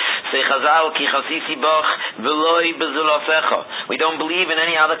 Say Chazal Ki Chasisi Boch V'loi Bezulosecha. We don't believe in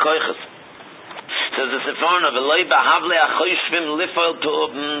any other koiches. Says the Sephorna, V'loi B'havle Achoyshvim Lifoil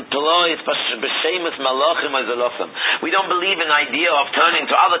Tolois B'Shemus Malachim Azalofim. We don't believe in the idea of turning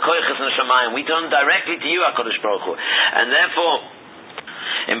to other koiches in the Shemayim. We turn directly to you, HaKadosh Baruch Hu. And therefore,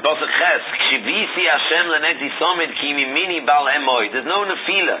 in Pasuk Ches, Shivisi Hashem lenegdi somid ki mimini bal emoy. There's no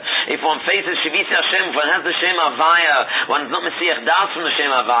nefila. If one faces Shivisi Hashem, if one has the Shem Havaya, one's not Messiah Das from the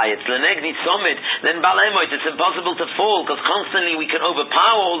Shem Havaya, it's lenegdi somid, then bal emoy. It's impossible to fall, because constantly we can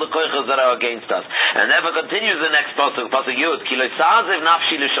overpower all the koiches that are against us. And therefore continues the next Pasuk, Pasuk Yud, Ki lo sazev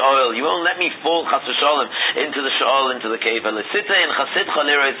nafshi l'shoel. You won't let me fall, chas v'sholem, into the shoel, into the cave. L'sita in chasidcha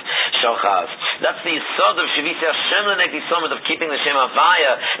liris shochaz. That's the yisod of Shivisi Hashem lenegdi somid, of keeping the Shem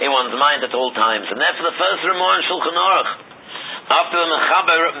Havaya in one's mind at all times. And therefore the first Ramah in Shulchan Aruch, after the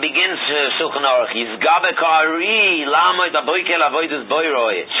Mechaber begins Shulchan Aruch, Yizgabe Ka'ari Lamoid Aboikel Avoidus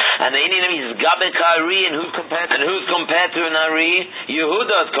Boiroi. And the Indian name is Yizgabe Ka'ari, and who's compared to an Ari?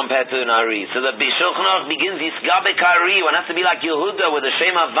 Yehuda is compared to an Ari. So the Shulchan Aruch begins Yizgabe Ka'ari. One has to be like Yehuda with the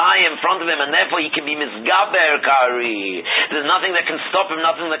Shem Havaya in front of him, and therefore he can be Mizgaber Ka'ari. There's nothing that can stop him,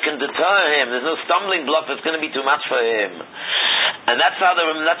 nothing that can deter him. There's no stumbling block that's going to be too much for him. And that's how the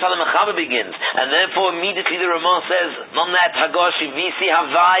Mechaber begins. And therefore immediately the Ramah says, on that Shivisi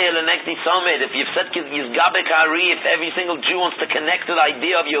Havaya lenekti somid. If you've said Yizgabe Ka'ari, if every single Jew wants to connect to the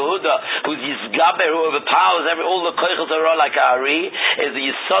idea of Yehuda, who's Yizgabe, who overpowers all the koiches are like Ka'ari, is the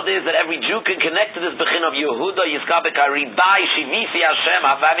Yisod is that every Jew can connect to this bechin of Yehuda, Yizgabe Ka'ari, by Shivisi Hashem,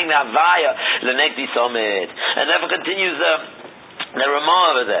 having the Havaya lenekti somid. And therefore continues the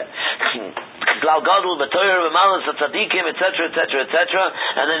Ramah over there. Glal Gadol, B'Torah, B'Malas, Tzadikim, etc.,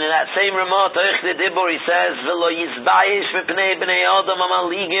 and then in that same Ramah, Toich de Dibur, he says, V'lo Yizbayish Mipnei B'nei Adam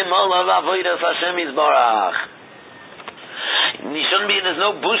Amaligim Olav Avodas Hashem Yizbarach. There's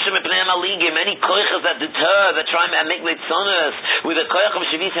no busha Mipnei Amaligim, any koiches that deter, that try and make litzonos. With the koich of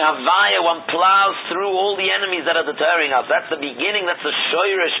Shivisi Havaya, one plows through all the enemies that are deterring us. That's the beginning, that's the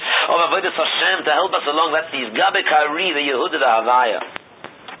shoyrish of Avodas Hashem to help us along. That's the Yizgabe Ka'ari, the Yehuda, the Havaya.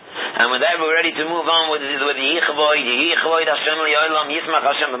 And with that we're ready to move on with the Yichavoid Hashem Li'olam Yismach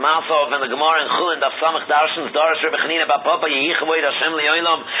Hashem B'Masov, and the Gemara in Chulin Daf Samach Darshans Darash Rebbe Chanina Bar Papa Yichavoid Hashem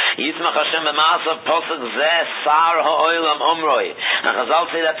Li'olam Yismach Hashem B'Masov Posuk Zeh Sar Ha'olam Omroi. And Chazal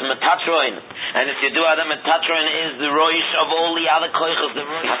say that's Metatroin, and if you do Adam, Metatroin is the Roish of all the other koiches. The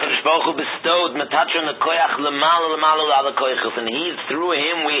HaKadosh Baruch Hu bestowed Metatroin the koyach L'mal the other koiches, and through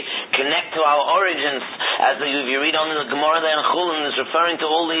him we connect to our origins. As if you read on in the Gemara there in Chulin, is referring to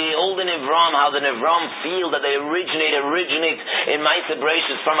all the Nevram, how the Nevram feel that they originate in Ma'aseh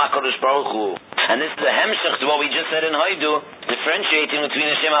Bereishis from HaKadosh Baruch Hu. And this is the hemshech to what we just said in Hoidu, differentiating between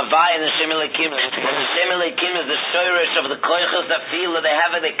the Shem Havaya and the Shem Elokim. And the Shem Elokim is the shoyrish of the koiches that feel that they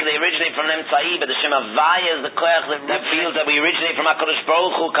have it, they originate from Nemtzai, but the Shem Havaya is the koich that feels that we originate from HaKadosh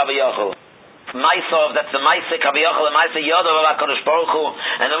Baruch Hu Kaviyachol. Maisov, that's the Maisik Haviyachal, the Maisik Yodov of HaKadosh Baruch Hu,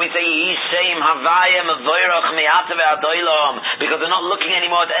 and then we say Yishem Havayim Avoirach Me'ata Ve'adoilam, because we're not looking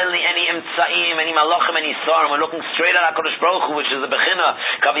anymore at any Imtsaim, any Malachim, any Sarim. We're looking straight at HaKadosh Baruch Hu, which is the Bechina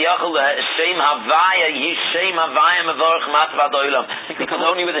Haviyachal, the Shem Havaya, Yishem Havayim Avoirach Me'ata Ve'adoilam, because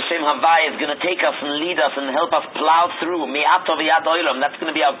only with the Shem Havaya is going to take us and lead us and help us plow through Me'ata Ve'adoilam. That's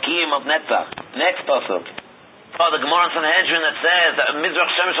going to be our Kiyum of Netzach. Next pasuk. The Gemara in Sanhedrin that says that Mizrach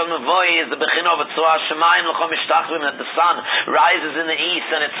Shemesh al Mavoi is the Bechina of Tzvah Shemayim L'chom Mishtachvim, that the sun rises in the east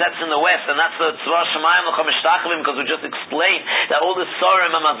and it sets in the west, and that's the Tzvah Shemayim L'chom Mishtachvim, because we just explained that all the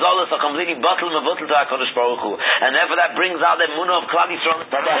Sorim and Mazolos are completely bottled and to HaKadosh Baruch Hu, and therefore that brings out the Munah of Klal Yisrael,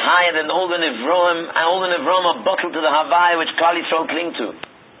 that they're higher than all the Nevroim, and all the Nevroim are bottled to the Havai which Klal Yisrael cling to.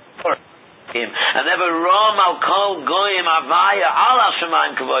 And never Rom al Kol Goyim Avaya Al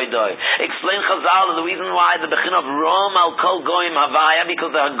Hashemayim Kavoidoi. Explain Chazal the reason why the Bechin of Rom al Kol Goyim Avaya,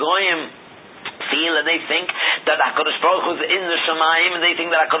 because the Goyim feel and they think that HaKadosh Baruch Hu is in the Shemayim, and they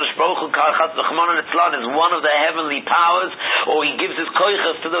think that HaKadosh Baruch Hu is one of the heavenly powers, or he gives his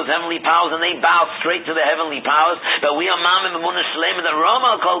koichas to those heavenly powers and they bow straight to the heavenly powers. But we are mamim emunah shleim that Rom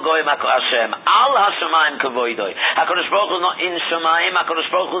al Kol Goyim Hashem Al Hashemayim Kavoidoi. HaKadosh Baruch Hu is not in Shemayim,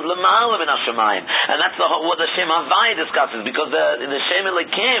 HaKadosh Baruch Hu is l'ma'ala ben Hashemayim, and that's what the Shem Havai discusses, because the Shem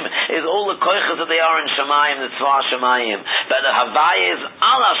Elikim is all the koichas that they are in Shemayim, the Tzvah Shemayim, but the Havai is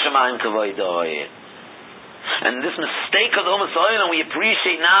Al Hashemayim Kavoidoi. And this mistake of the Umas Oilam we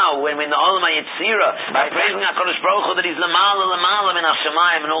appreciate now when we're in the Olam HaYetzira by praising HaKadosh Baruch Hu that He's Lamala min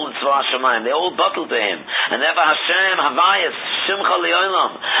HaShemayim and all the Tzvah HaShemayim. They all buckle to Him. And therefore Hashem, Havayas, Shimcha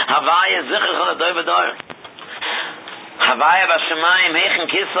Li'olam, Havayas, Zichach L'Doi V'Dor. Havaya b'Shemayim heichen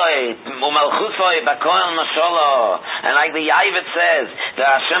kisoi u'malchusoi b'koil mashallah, and like the Yavit says, the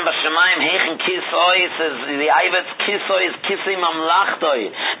Hashem b'Shemayim heichen kisoi, says the Yavit kisoi is kisei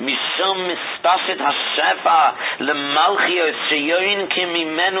mamlachtoi mishum mispashit hashefa lemalchios sheyoin kim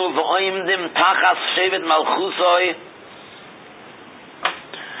imenu v'oimdim tachas shevet malchusoi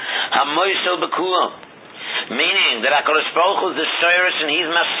hamoishel b'kulam. Meaning that HaKadosh Baruch Hu is the Shoirish and He's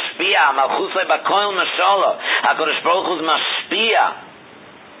Mashpia. Malchusay Bakoil Mashallah. HaKadosh Baruch Hu is Mashpia.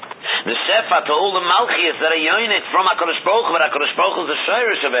 The Shefa to all the Malchias that are yoinik from HaKadosh Baruch Hu, but HaKadosh Baruch Hu is the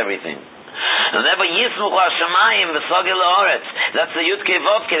Shoirish of everything. And therefore Yismuch HaShamayim V'Sogil Ha'aretz. That's the Yudke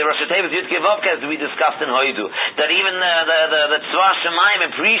Vovke, the Rosh Hashanah Yudke Vovke, as we discussed in Hoidu. That even the Tzvah Shamayim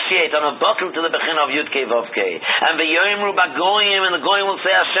appreciate on a bottle to the Bechin of Yudke Vovke. And V'Yoimru Bagoyim, and the Goyim will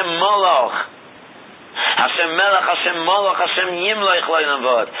say Hashem Moloch. Hashem Melech, Hashem Moloch, Hashem Yimloich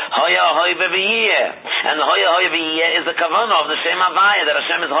Loinavod. Hoya Hoy Beviyeh. And the Hoya Hoy Beviyeh is the kavanah of the Shem Havaya, that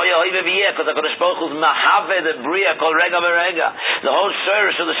Hashem is Hoya Hoy Beviyeh, because HaKadosh Baruch Hu is Mahave, the Bria, Kol Rega Berega. The whole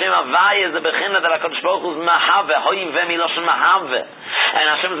shirish of the Shem Havaya is the Bechina that HaKadosh Baruch Hu is Mahave, Hoy Vemiloshen Mahave. And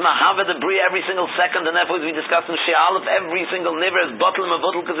Hashem is Mahave, the Bria, every single second, and therefore as we discussed in She'alef, every single niver is bottle and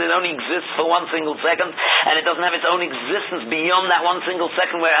bottle, because it only exists for 1 single second, and it doesn't have its own existence beyond that 1 single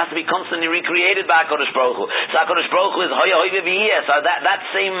second, where it has to be constantly recreated by HaKadosh Baruch Hu. So HaKadosh Baruch Hu is Hoya Hoy V'Yeh. So that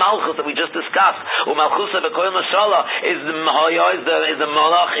same Malchus that we just discussed, U'Malchusa B'Koil Mashallah, is the Hoya, is the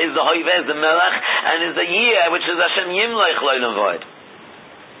Malach, is the Hoyve, is the Melech, and is the Yeh, which is Hashem Yimloich Lo'olam V'od.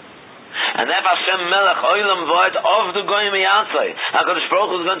 And therefore Hashem Melech Olam V'od of the Goyim Yatzai. HaKadosh Baruch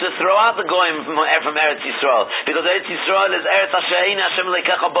Hu is going to throw out the Goyim from Eretz Yisrael, because Eretz Yisrael is Eretz Hashem Hashem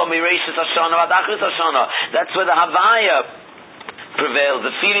Leikecha Bo Mireishis Hashanah Ad Achris Hashanah. That's where the Havaya prevails,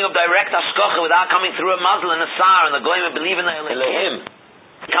 the feeling of direct Hashkacha without coming through a muzzle and a sar, and the Goyim believe in the Elohim.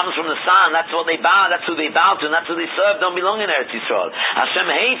 It comes from the sun, that's what they bow, that's who they bow to, and that's who they serve, don't belong in Eretz Yisrael. Hashem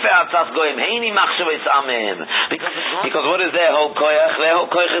Heifer Atzas Goyim, Heini Machshavos Amim. Because what is their whole koyach? Their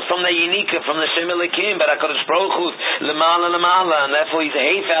whole koyach is from the unique, from the Shem Elikim, but HaKadosh Baruch Hu is Lamala, and therefore he's a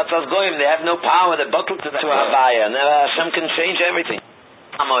Heifer Atzas Goyim. They have no power, they're buckled to Havaya, and Hashem can change everything.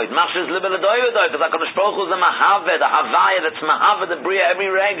 Machshavos Libeladoy, because HaKadosh Baruch Hu is the Mahave, the Havaya that's Mahave, the Bria, every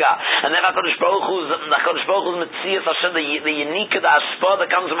Rega. And then HaKadosh Baruch Hu is Metzias Hashem, the unique, the Ashpa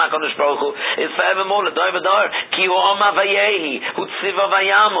that comes from HaKadosh Baruch Hu is forevermore, L'doy V'dor, Ki Hu Oma Vayehi, Hu Tziva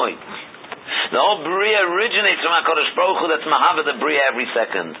Vayamoy. The whole Bria originates from HaKadosh Baruch Hu that's Mahave, the Bria, every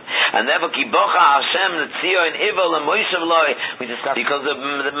second. And therefore, Ki Bocha Hashem, the Tzio, and Ivel, and Moishav Loi, we discussed, because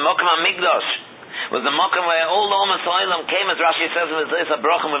the Mokum HaMikdash, was the Mokum where all the Umas Olam came, as Rashi says in the Zayis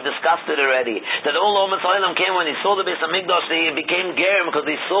HaBrochim, we've discussed it already, that all the Umas Olam came when he saw the Beis HaMikdash, they became Gerim, because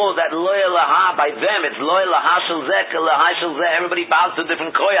they saw that Loya Laha, by them, it's Loya Laha Shel Zeh, Laha Shel Zeh, everybody bows to a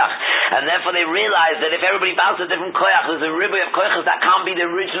different koyach, and therefore they realized that if everybody bows to a different koyach, there's a ribbon of koyachs that can't be the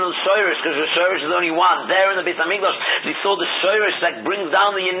original shoyrish, because the shoyrish is only one. There in the Beis HaMikdash, they saw the shoyrish that brings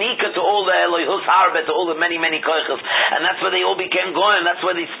down the Yanika to all the Elohus Harbe, to all the many koyachs, and that's where they all became Goyim, that's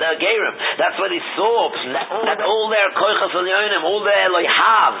where they Gerim, that's where they saw that all their koyachs Elyonim, all their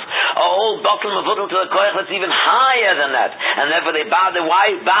Elohav, are all bottom of to the koyach that's even higher than that, and therefore they bowed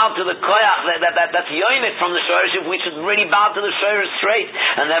to the koyach that's yoinik from the shoyrish, if we should really bow to the shoyrish straight,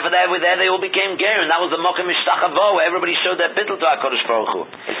 and therefore there they all became Gerim. That was the Mokum Mishtachavo, where everybody showed their bittul to HaKadosh Baruch Hu.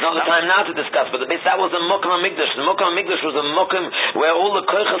 It's not the time now to discuss, but that was the Mokum HaMikdash. The Mokum HaMikdash was a Mokum where all the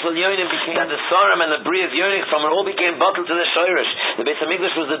koyachs Elyonim became, that the Sorim and the Brias yoinik from, it all became bottled to the shoyrish. The Beis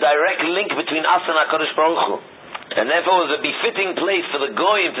HaMikdash was the direct link between us and HaKadosh Baruch Hu. And therefore it was a befitting place for the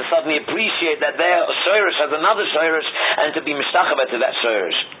Goyim to suddenly appreciate that their shoyrish has another shoyrish, and to be mishtachabet to that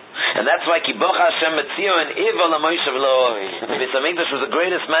shoyrish. And that's why Kibocha Hashem Metzio and Iva LaMoshe V'Lo. The Beis HaMikdash was the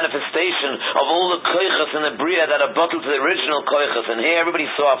greatest manifestation of all the koychas in the Bria that are bottled to the original koychas. And here everybody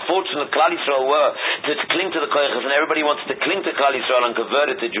saw how fortunate Klal Yisrael were to cling to the koychas, and everybody wants to cling to Klal Yisrael and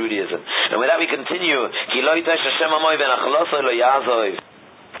convert it to Judaism. And with that we continue. Ki lo yitesh Hashem amoy ben achaloso lo yazov.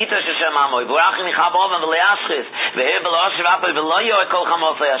 Itosh Hashem amoy burachim nichabov and v'leashchis v'hir b'lo'ashiv apoy v'lo'yoy kol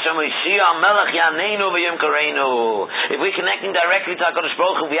chamosay Hashem Yishia melech yaneinu v'yom kareinu. If we're connecting directly to HaKadosh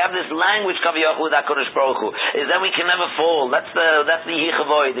Baruch Hu, we have this language kaviyoch with HaKadosh Baruch Hu, is that we can never fall. That's the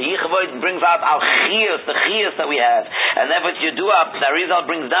yichavoid. The yichavoid brings out our chiyus, the chiyus that we have, and therefore what you do up, the Arizal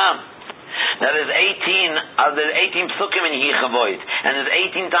brings down. Now there's 18 psukim in Yichavoid, and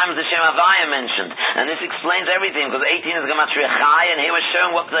there's 18 times the Shem Havaya mentioned, and this explains everything, because 18 is Gematria Chai, and here we're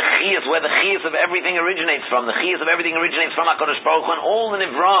showing what the chiyus, where the chiyus of everything originates from. The chiyus of everything originates from HaKadosh Baruch Hu, and all the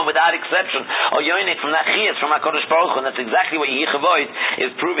Nivram, without exception, are yoinik from that chiyus from HaKadosh Baruch Hu, and that's exactly what Yichavoid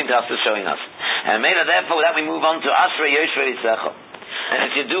is proving to us, is showing us. And maybe therefore that we move on to Ashrei Yoshvei Yisecho.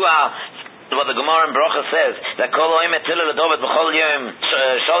 And if you do what the Gemara in Brocha says, that Kol Oim Etila L'Dovet B'Chol Yom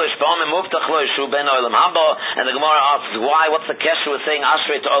Sholish B'Omim Muftach Lo Yishu Ben Olam Haba, and the Gemara asks why, what's the kesher with saying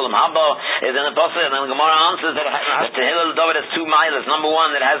Ashrei to Olam Haba, is in the Pasuk, and the Gemara answers that Tehillah L'Dovet has two milas. Number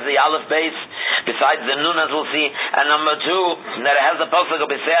one, that it has the Aleph base, besides the Nun as we'll see, and number two, that it has the Pasuk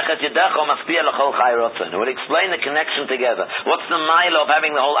of B'Seach Et Yedecho Maspia L'Chol Chai Rotzen. We'll explain the connection together. What's the mile of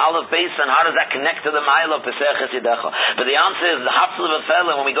having the whole Aleph base, and how does that connect to the mile of B'Seach Et Yedecho? But the answer is the Hafzel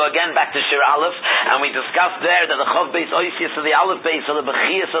V'Fela, when we go again back to Shir Aleph, and we discussed there that the Chav base Oisius of the Aleph base or the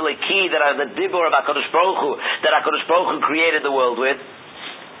Bechiyas Aleki that are the Dibur of HaKadosh Baruch Hu, that HaKadosh Baruch Hu created the world with.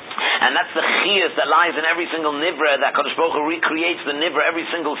 And that's the chiyus that lies in every single nivra, that Kadosh Baruch Hu recreates the nivra every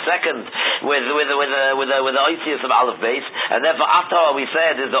single second with the oisius of Aleph base. And therefore after we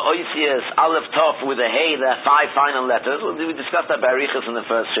said is the oisius Aleph Tov with the Hey, the 5 final letters. We discussed that by Arichas in the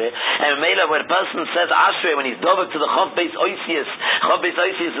first share. And Mela, when a person says Ashrei, when he's dovek to the Chav base oisius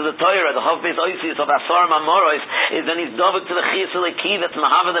is the Torah, the Chav base oisius of Asar Mamoros, is then he's dovek to the chiyus Eleki that's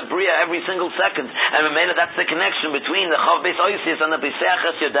Mahava the Bria every single second. And Mela, that's the connection between the Chav base oisius and the B'Seach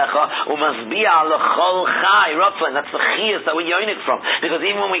Et Yedecho. That's the chiyus that we're yoinik from. Because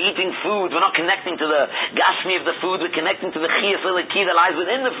even when we're eating food, we're not connecting to the gashmi of the food, we're connecting to the chiyus eleki that lies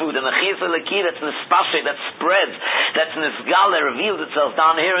within the food. And the chiyus eleki that's nispashe, that spreads, that's nisgal, that reveals itself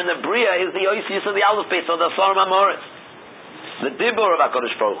down here in the bria, is the oisius of the Aleph base, or the Asar Mamoris. The dibur of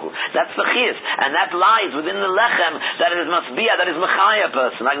HaKadosh Baruch Hu. That's the chiyus. And that lies within the lechem, that is masbiyah, that is mechaya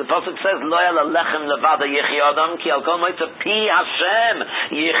person. Like the Pasuk says, Lo yala lechem levada yichya adam, ki al kol moitza pi Hashem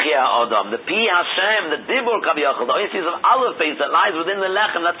yichya adam. The pi Hashem, the dibur kaviyachol, the oisius of Aleph base that lies within the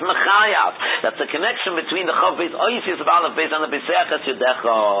lechem, that's mechaya. That's the connection between the chav base, oisius of Aleph base, and the B'Seach Et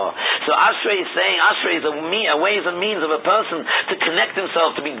Yedecho. So Ashrei is saying, Ashrei is a ways and means of a person to connect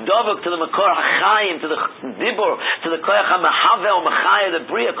himself, to be dovuk to the makor hachayim, to the dibur, to the koyach ha the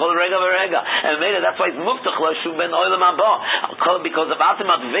bria called rega v'rega, and made it. That's why it's muftach lo shu ben olam haba, because of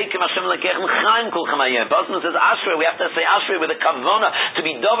atem adveikim Hashem lekechem chaim kol chamayim. Person says Ashrei, we have to say Ashrei with a kavona to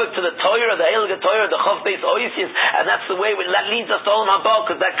be dovek to the Torah, the Heilige Torah, the chav beis oisius, and that's the way that leads us to olam haba,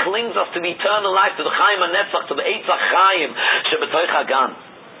 because that clings us to the eternal life, to the chaim hanetzach, to the eitzach chaim shebetoich hagan.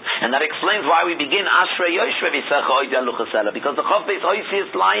 And that explains why we begin Ashrei Yoshvei Yisecho Oidei Luchasela, because the Chav Beis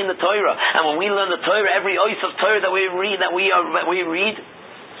Oisius lie in the Torah, and when we learn the Torah, every ois of Torah that we read,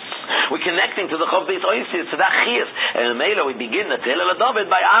 We're connecting to the Chav Beis Oisius, to that Chiyas. And Mela, we begin the Tehillah David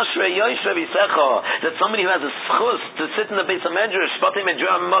by Ashrei Yoshve V'Secho, that somebody who has a schus to sit in the Beis HaMedrash, Bati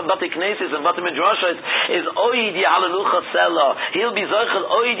Knesses and Bati Midrashos, is Oid Yahalalucha Sela. He'll be Zochel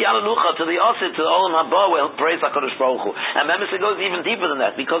Oid Yahalalucha to the Osid, to the Olam Haba, where he'll praise HaKadosh Baruch Hu. And Memes, it goes even deeper than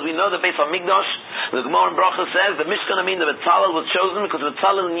that, because we know the Beis HaMikdash, the Gemara in Bracha says, the Mishkan Amin, the Betzalel was chosen because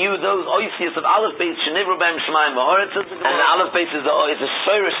Betzalel knew those Oisius of Aleph Beis, Shenivru B'hem Shemaim V'Horetz, and the Aleph Beis is the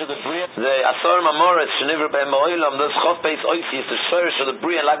Shirish of the Bria, the Asor Mamoretz, Shenivru B'hem V'Olam, those Chav Beis Oisius, the Shirish of the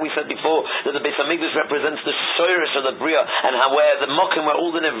Bria, like we said before, that the Beis HaMikdash represents the Shirish of the Bria, and how where the Mokim, where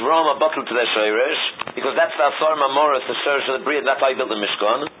all the Nevram are bottled to their Shirish, because that's the Asor Mamoretz, the Shirish of the Bria, that's how he built the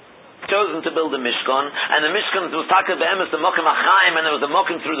Mishkan. Chosen to build the Mishkan, and the Mishkan was Taka Be'emes, the Mokim Achaim, and there was a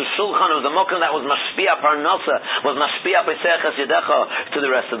Mokim through the Shulchan, it was a Mokim that was Mashpia Parnasa, was Mashpia Peseches Yedecha to the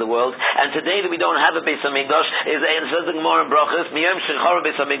rest of the world. And today that we don't have a Beis HaMikdash, it says the Gemara in Brachos, Miyom Shechor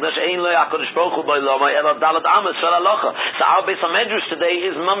Beis HaMikdash, Ein Lo HaKadosh Baruch Hu B'Olamai, Ela Dalet Amos Shel Halacha. So our Beis HaMedrash today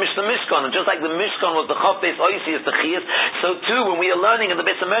is Mamish the Mishkan, and just like the Mishkan was the Chav Beis Oisius, the Chiyas, so too when we are learning in the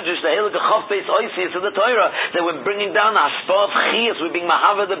Beis HaMedrash, the Heilige Chav Beis Oisius of the Torah, that we're bringing down the Hashpah of Chiyas, we're being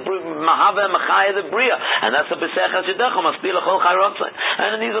Mahava the Bria, and that's the Peseches Yedecha, must be L'chol Chai Rotzai.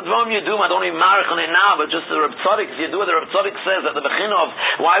 And in these Advarim Yedum, I don't even marach on it now, but just the Reb Tzadik, the Reb Tzadik says at the beginning of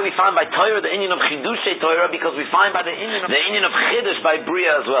why we find by Torah the Inyan of Chidushay Torah, because we find by the Inyan of Chidush by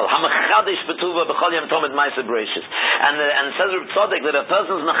Bria as well. Hamachadish Betuva B'chol Yom Tov et Ma'aseh Bereishis. And says Reb Tzadik that a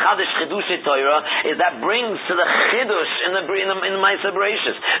person's Machadish Chidushay Torah is that brings to the Chidush in the Ma'aseh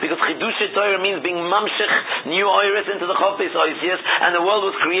Bereishis, because Chidushay Torah means being mamshich new oiris into the Chav Beis Oisius, and the world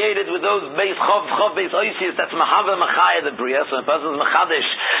was created with those base Chav Beis Oisius, that's Mahava Machaya the Bria. So when a person's Machadish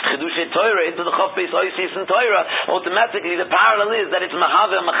Chidushay Torah into the Chav Beis Oisius and Torah, automatically the parallel is that it's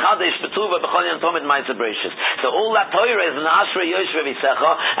Mahava Machadish Betuva B'chol Yom Tov et Ma'aseh Bereishis. So all that Torah is an Ashrei Yoshve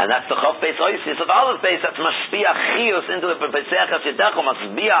V'Secho, and that's the Chav Beis Oisius of Aleph Beis, that's Mashpia Chiyus into the Peseches Yedecha,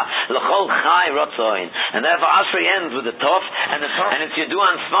 Mashpia L'chol Chai Rotzoin. And therefore Ashrei ends with the Tov, and it's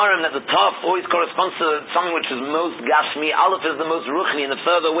Yeduan Svarim that the Tov always corresponds to something which is most Gashmi. Aleph is the most Ruchni, and the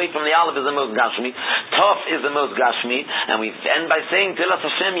further away from the Aleph is the most Gashmi. Tov is the most Gashmi, and we end by saying Tilas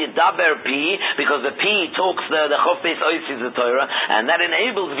Hashem Yedaber Pi, because the Pi talks the Chav Beis Oisius the Torah, and that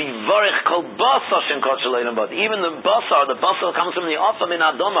enables Vivorich Kol Basar Shem Kol Shaloim Bad. Even the Basar comes from the Ofa Min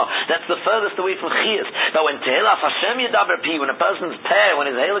Adoma. That's the furthest away from Chiyas. But when Tilas Hashem Yedaber Pi, when a person's peh,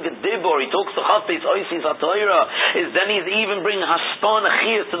 when his Heilige Dibor, he talks to Chav Beis Oisius the Torah, is then he's even bringing Hashpon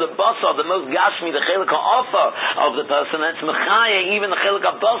Chiyas to the Basar, the most Gashmi, the Chelik Ofa of the person. That's Mechaya, even the Chelik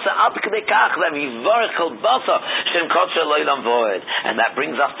Basar Ad Kedei Kach, that Vivorich Kol Basar Shem Kol Shaloim Void. And that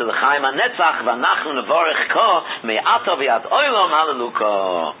brings us to the Chaim HaNetzach, V'anachnu Nevorech Ko Me'ata V'yad Olam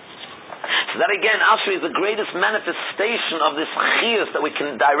Hallelujah. So that again, Ashrei is the greatest manifestation of this chiyus that we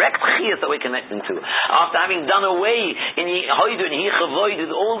can direct chiyus that we're connecting to. After having done away in Hoidu and Hichavoid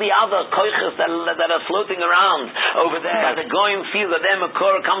all the other koiches that are floating around over there, the goyim feel that their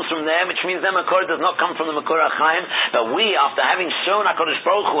makor comes from them, which means their makor does not come from the makor Achaim. But we, after having shown HaKadosh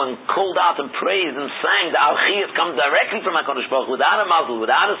Baruch Hu and called out and praised and sang that our chiyus comes directly from HaKadosh Baruch Hu, without a mazel,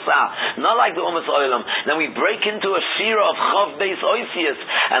 without a sah, not like the Umas Olam, then we break into a shira of Chav Beis Oisius,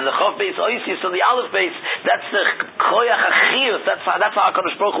 and the Chav Beis Oisius on the Aleph base, that's the Koyach HaChiyus, that's how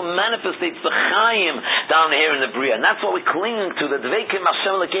HaKadosh Baruch Hu manifests the Chaim down here in the Bria, and that's what we cling to, the Dveikim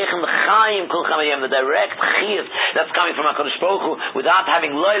Hashem Lekechem, the Chaim Kol Chamayim, the direct Chiyus that's coming from HaKadosh Baruch Hu without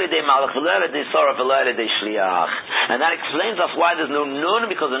having Loyle Dei Malach, Loyle Dei Sorah, Loyle Dei Shliach. And that explains us why there's no Nun,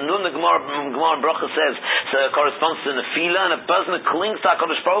 because the Nun, the Gemara in Bracha says, corresponds to Nefila, and a person who clings to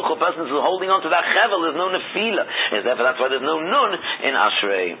HaKadosh Baruch Hu, a person who's holding on to that Chevel, there's no Nefila. Therefore that's why there's no Nun in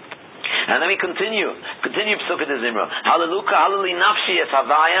Ashrei. And then we continue Pesukah de Zimra. Hallelujah, hallelujah, nafshi es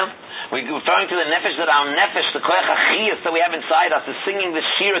havaya. We're referring to the nefesh, that our nefesh, the koyach hachiyas that we have inside us, is singing the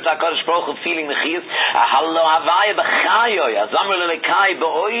shir at HaKadosh Baruch Hu, feeling the chiyas. Hallo havaya b'chayoy, azamr lelekai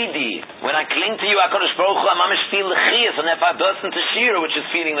b'oidi. When I cling to you, HaKadosh Baruch Hu, I mamish feel the chiyas, and if I burst into shir, which is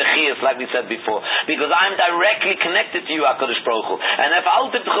feeling the chiyas, like we said before, because I'm directly connected to you, HaKadosh Baruch Hu. And if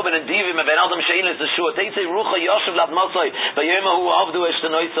I'll tip to ben adivim, ben adam she'in is the shua, teitze rucha yoshev lat mosoi, b'yemahu avdu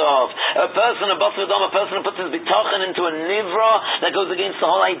eshtenoisov. A person who puts his bitochen into a nivra that goes against the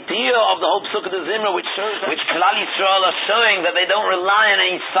whole idea of the whole Pesukah de Zimra, which Klal Yisrael are showing that they don't rely on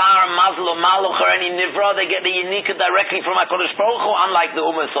any Sar, Mazel, or Maluch, or any nivra. They get the Yenika directly from HaKadosh Baruch Hu, unlike the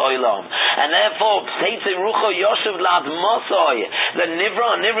Umas Olam. And therefore, Teitze Rucho Yoshev Lad Mosoi, the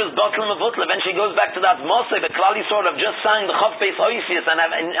nivra is Batel Mavutla. Eventually goes back to that Mosoi. But Klal Yisrael have just sang the Chav Beis Oisius and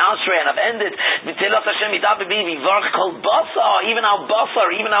Ashrei, and have ended V'tilas Hashem Yidabebi V'varch Kol Basar. Even our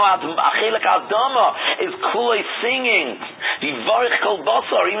Basar, even our Achelek Adama is Kulei singing V'varich kol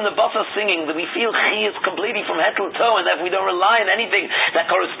basar, even the basar singing, that we feel chiyas completely from head to toe, and that we don't rely on anything that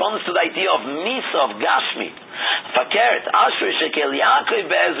corresponds to the idea of misa, of gashmi. Fakert, Ashrei shekel Yaakov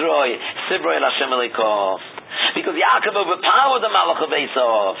be'ezroi, Sibroi l'Hashem Elikov. Because Yaakov overpowered the Malach of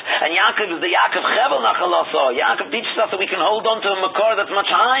Esav, and Yaakov is the Yaakov Chevel Nachaloso. Yaakov teaches us that we can hold on to a Makor that's much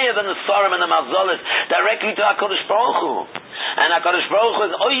higher than the Sarim and the Mazolis, directly to HaKadosh Baruch Hu. And HaKadosh Baruch Hu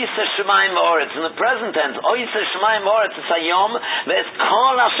is Oyser Shemayim V'Oretz. In the present tense, Oyser Shemayim V'Oretz is Hayom, Ve'es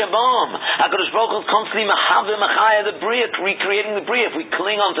Kol HaShabom. HaKadosh Baruch Hu is constantly Mehaveh Mechaya, the Bria, recreating the Bria. If we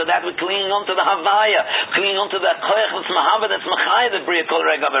cling on to that, we're clinging on to the Havaya, clinging on to that Koyach that's Mehaveh, that's Mechaya, the Bria Kol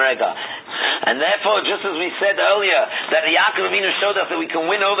Rega V'Rega. And therefore, just as we said earlier, that Yaakov Avinu showed us that we can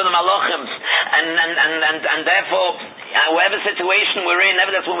win over the Malachim, and therefore, whatever situation we're in,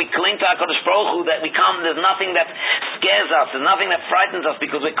 nevertheless, when we cling to HaKadosh Baruch Hu, that we come, there's nothing that scares us, there's nothing that frightens us,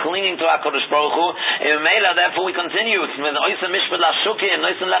 because we're clinging to HaKadosh Baruch Hu. Therefore we continue. You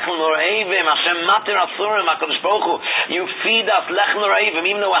feed us lechem l'ra'ivim,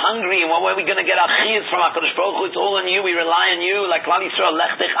 even though we're hungry, and where are we going to get our chiyas from HaKadosh Baruch Hu? It's all on you, we rely on you, like Klal Yisrael,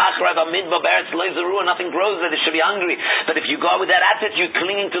 lech tech achrav amidbar beretz lo yizarua, nothing grows there, they should be hungry. But if you go with that attitude,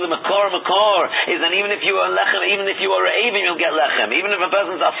 clinging to the makor, is that even if you are lechem, even if you are ra'ivim, you'll get lechem. Even if a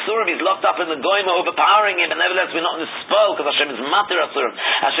person's asur, he's locked up in the goyim, overpowering him, but nevertheless we're not in the spell, because Hashem is matir asur.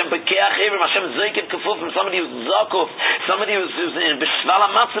 Hashem bekeach evim, Hashem zoykib kefufim, somebody who's zakuf, somebody who's in b'shvala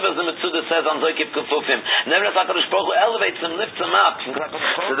matzav, as the Metzudah says on zoykib kefufim. Nevertheless, HaKadosh Baruch Hu elevates him, lifts him up.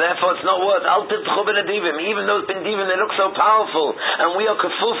 So therefore it's not worth al titchu b'nedivim. Even those b'nedivim, they look so powerful, and we are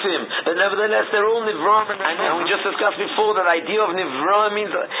kefufim, but nevertheless they're all nivram. And we just discussed before that idea of nivram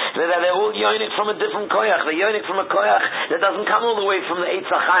means that they're all yonik from a different koyach. They're yonik from a koyach that doesn't come all the way from the Eitz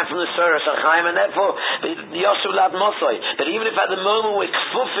HaChaim, from the Shorosh HaChaim, and therefore Yoshev Lad Mosoi. But even if at the moment we're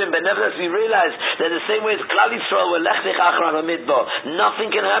kefufim, but nevertheless we realize that the same way as Klal Yisrael were lech tech achrav amidbar,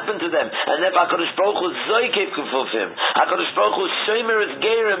 nothing can happen to them, and therefore HaKadosh Baruch Hu zoykib kefufim. HaKadosh Baruch Hu shomer is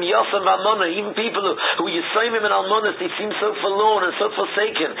gerim yosam v'almona. Even people who yisoimim and almonas, they seem so forlorn and so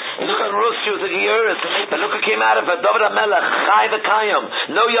forsaken. You look at Rush, she was a Geuris, but look what came out of her, David HaMelech, Chai v'kayim,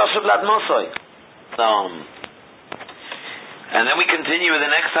 no Yoshev Lad Mosoi. And then we continue with the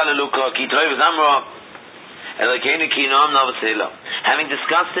next Hallelujah. Ki Torah v'Zamra Elokeinu ki noam navasela. Having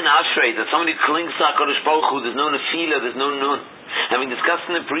discussed in Ashrei that somebody clings to HaKadosh Baruch Hu, there's no nefila, there's no nun. Having discussed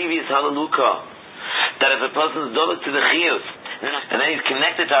in the previous Hallelujah that if a person's dovek to the chiyus, and then he's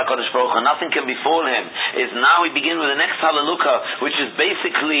connected to HaKadosh Baruch Hu, nothing can befall him, is now we begin with the next Hallelujah, which is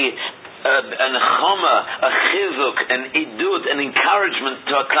basically a nechama, a chizuk, an idut, an encouragement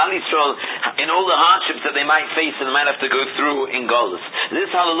to a Klal Yisrael in all the hardships that they might face and they might have to go through in Golus.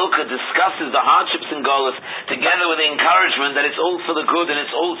 This Hallelujah discusses the hardships in Golus together with the encouragement that it's all for the good and it's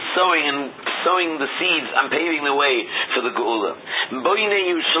all sowing the seeds and paving the way for the Geula. Boine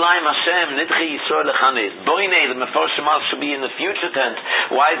Yerushalayim Hashem Nidche Yisrael Lechanes. Boine, the Mefarshim should be in the future tense.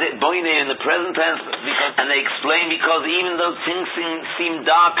 Why is it Boine in the present tense? And they explain because even though things seem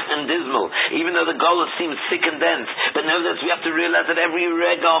dark and dismal, even though the Golus seems thick and dense, but nevertheless we have to realize that every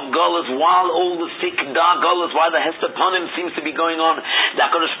rega of Golus, while all the thick, dark Golus, while the Hester Ponim seems to be going on, the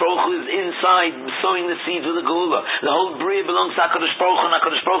HaKadosh Baruch Hu is inside sowing the seeds of the Geula. The whole Bria belongs to HaKadosh Baruch Hu, and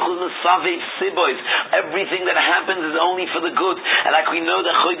HaKadosh Baruch Hu is Mesavev Sibois. Everything that happens is only for the good. And like we know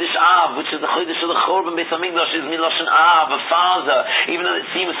the Chodesh Av, which is the Chodesh of the Chorban Beis HaMikdash, is Miloshen Av, a father. Even though it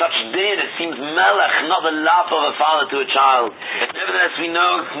seems such din, it seems melech, not the lap of a father to a child. Nevertheless, we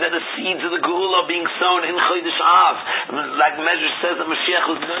know that the seeds of the Geula are being sown in Chodesh Av. Like Medrash says that Mashiach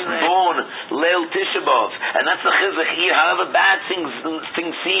was born Leil Tisha B'Av, and that's the chizuk here. However bad things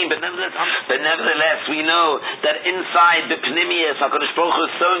seem, but nevertheless, we know that inside the Pnimius, HaKadosh Baruch Hu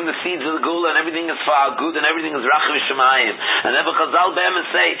is sowing the seeds of the Geula, and everything is for our good, and everything is Rachav Shemayim. And therefore Chazal Be'emes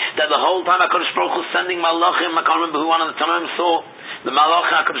say that the whole time HaKadosh Baruch Hu is sending Malachim. I can't remember who one of the Tanaim saw the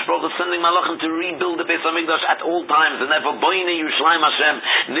Malachim, HaKadosh Baruch Hu is sending Malachim to rebuild the Beis HaMikdash at all times, and therefore Boine Yerushalayim Hashem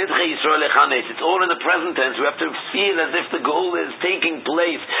Nidche Yisrael Lechanes. It's all in the present tense. We have to feel as if the goal is taking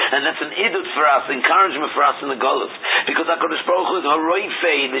place, and that's an idut for us, encouragement for us in the Golus, because HaKadosh Baruch Hu is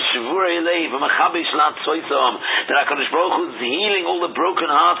Haroifei, the Shavurei Leiv, Machabish Lat Tzoisom, that HaKadosh Baruch Hu is healing all the broken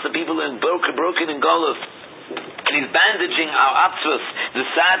hearts, the people who are broken in Golus. And he's bandaging our atzvus, the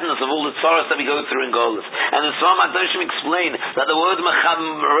sadness of all the tzaras that we go through in Golus. And the Svam HaKadoshim explain that the word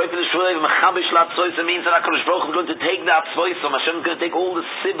Mechabish Lat Tzoisom means that HaKadosh Baruch Hu is going to take that Tzoisom. Hashem is going to take all the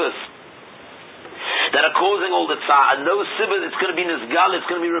sibbas that are causing all the tzar, and those sibbas, it's going to be nizgal, it's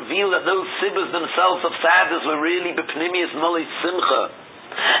going to be revealed that those sibbas themselves of sadness were really bepnimius molei simcha.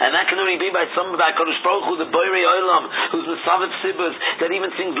 And that can only be by somebody like HaKadosh Baruch Hu, the Boirei Olam, who's the Savet Sibus, that even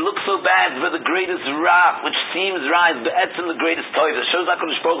things look so bad for the greatest Ra, which seems Ra, is Be'etzim the greatest Toiv. It shows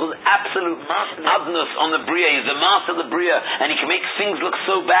HaKadosh Baruch Hu's absolute adnus on the Bria. He's the master of the Bria, and he can make things look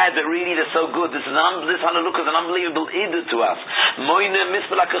so bad, but really they're so good. This Halakha is an unbelievable Idah to us. Moine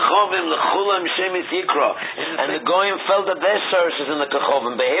Mispel HaKachovim, L'chulam Shemis Yikra. And the Goyim felt that their source is in the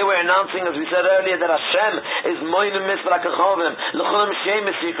Kachovim. But here we're announcing, as we said earlier, that Hashem is Moine Mispel HaKachovim, L'chulam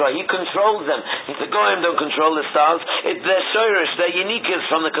Shemis Yikra. He controls them. The Goyim don't control the stars. It's their shirish, their uniqueness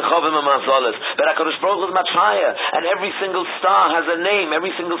from the Kachovim and Mazolas. But HaKadosh Baruch Hu is much higher. And every single star has a name.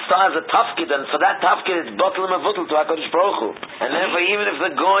 Every single star has a tafkid. And for that tafkid, it's bottle and mavutal to HaKadosh Baruch Hu. And therefore, even if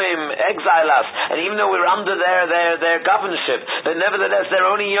the Goyim exile us, and even though we're under their governorship, but nevertheless, they're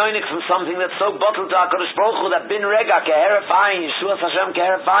only yonik from something that's so bottled to HaKadosh Baruch Hu that bin rega, keherefayin, Yeshua Hashem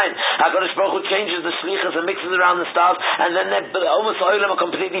keherefayin. HaKadosh Baruch Hu changes the shlichas and mixes around the stars, and then they're almost oilam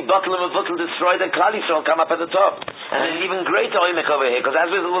completely bottle and mavutal, destroy the Klal Yisrael, come up at the top. And there's even greater oimek over here, because as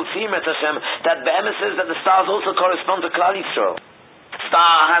we will see, Hashem, that Be'emes says that the stars also correspond to Klal Yisrael.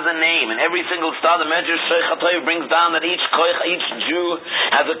 Star has a name, and every single star, the Medrash Sheikh HaTorah brings down that each Jew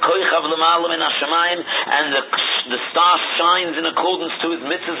has a koich of l'malam in Hashemayim, and the star shines in accordance to his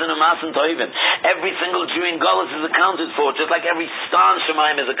mitzvahs and umasim tovim. Every single Jew in Golus is accounted for, just like every star in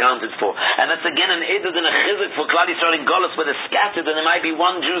Shemayim is accounted for. And that's again an idud and a chizuk for Klal Yisrael in Golus, where they're scattered, and there might be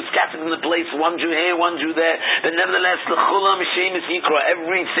one Jew scattered in the place, one Jew here, one Jew there, but nevertheless, l'chulam shemis yikra,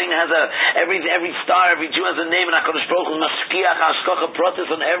 everything has every star, every Jew has a name, and HaKadosh Baruch Hu mashkiach hashkocha protis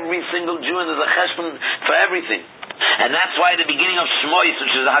on every single Jew, and there's a cheshbon for everything. And that's why at the beginning of Shmois,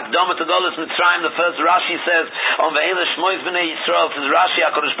 which is the Hakdama to Golus Mitzrayim, the first Rashi says, on Ve'ele Shmois B'nei Yisrael, says Rashi,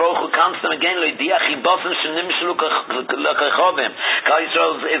 HaKadosh Baruch Hu comes to them again, Loidiach Hibosim Shenimshlu Kechovim. Klal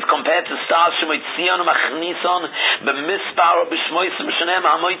Yisrael is compared to stars, Shemoitzion Machnison, B'mispar, B'shmois B'shenem,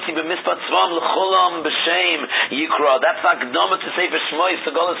 Hamoitzi B'mispar Tzvam, L'cholam B'shem Yikra. That's Hakdama to say for Shmois,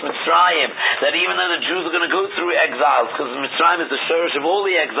 to Golus Mitzrayim, that even though the Jews are going to go through exiles, because Mitzrayim is the shurish of all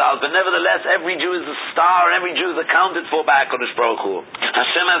the exiles, but nevertheless, every Jew is a star, every Jew is accounted for by HaKadosh Baruch Hu.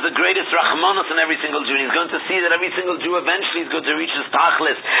 Hashem has the greatest rachmanos in every single Jew, and he's going to see that every single Jew eventually is going to reach his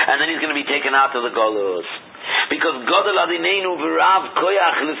tachlis, and then he's going to be taken out of the Golus. Because Godel Adineinu v'Rav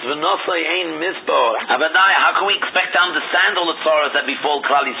Koyach Lisv'nosai Ein Misbor. Abadai, how can we expect to understand all the sorrows that befall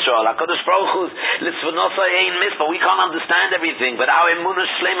Klal Yisrael? HaKadosh Baruch Hu's Lisv'nosai Ein Misbor. We can't understand everything, but our emunah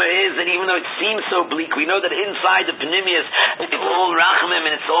shleima is that even though it seems so bleak, we know that inside the Pnimius, it's all rachamim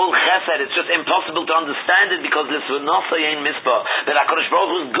and it's all chesed. It's just impossible to understand it because Lisv'nosai Ein Misbor. That HaKadosh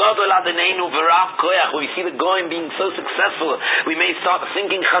Baruch Hu's Godel Adineinu v'Rav Koyach, where we see the Goyim being so successful, we may start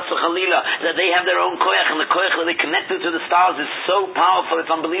thinking Chas v'Chalila that they have their own koyach, and the koyach that they connected to the stars is so powerful, it's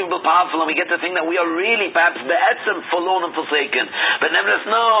unbelievable powerful, and we get to think that we are really perhaps be'etzem forlorn and forsaken. But nevertheless,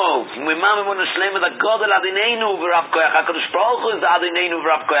 no. We mamamun shlema that God el adineinu v'rav koyach. HaKadosh Baruch Hu is the adineinu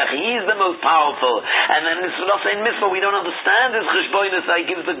v'rav koyach. He is the most powerful. And then this will say in mitzvah, we don't understand this cheshboinus that He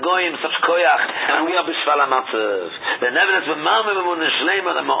gives the goyim such koyach, and we are b'shval hamatzav. But nevertheless, we mamamun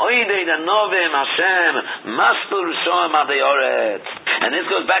shlema that ma'oidei danovim Hashem maspul rishoim adei oretz. And this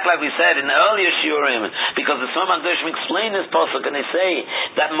goes back, like we said, in the earlier shiurim, because the Sfam HaKadoshim explain this pasuk, and they say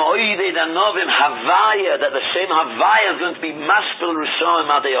that Mo'idei Danovim Havaya, that the Shem Havaya is going to be Mashpil Rishoim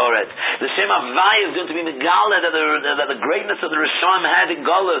Adei Oret. The Shem Havaya is going to be Megala, that the greatness of the Rishoim had in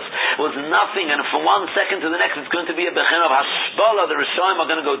Golus was nothing, and from one second to the next it's going to be a Bechin of Hashpola. The Rishoim are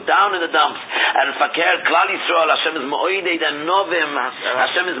going to go down in the dumps, and Fakir Klal Yisrael, Hashem is Mo'idei Danovim,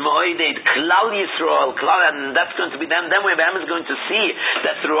 Hashem is Mo'idei Klal Yisrael, and that's going to be them. Then Abraham is going to see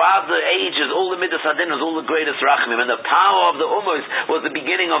that throughout the ages, all the Midas Hadin was all the greatest Rachmim, and the power of the Umos was the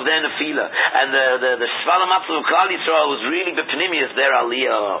beginning of their Nefila, and the Shval HaMatzah of Klal Yisrael was really B'Pnimius, their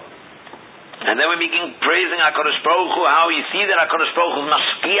Aliyah. And then we begin praising HaKadosh Baruch Hu, how you see that HaKadosh Baruch Hu is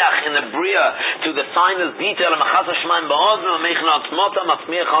mashkiach in the Bria to the finest detail,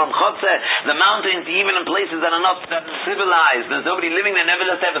 the mountains, even in places that are not that civilized. There's nobody living there,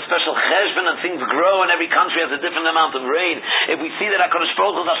 nevertheless they have a special cheshbon, and things grow, and every country has a different amount of rain. If we see that HaKadosh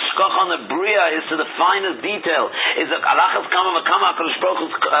Baruch Hu's hashkach on the Bria is to the finest detail, is that alachas kama v'kama HaKadosh Baruch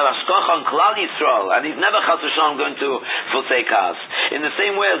Hu's hashkach on Klal Yisrael, and He's never chas v'shalom going to forsake us. In the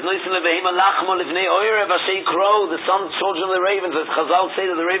same way as Noisin Levehim Allah, Rachma Livnei Oire Vashei Crow, the children of the ravens. As Chazal say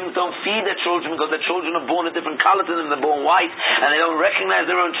that the ravens don't feed their children because their children are born a different color to them. They're born white, and they don't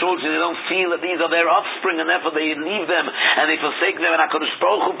recognize their own children. They don't feel that these are their offspring, and therefore they leave them and they forsake them. And HaKadosh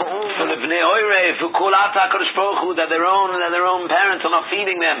Baruch Hu Livnei Oire Fukulata HaKadosh Baruch Hu, that their own parents are not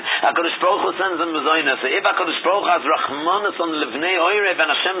feeding them. HaKadosh Baruch Hu sends them Bezoinah. So if HaKadosh Baruch Hu has Rachmanis on Livnei Oire,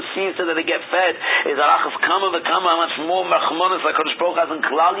 and Hashem sees that they get fed, is Arachas Kama V'Kama, how much more Rachmanis HaKadosh Baruch Hu has in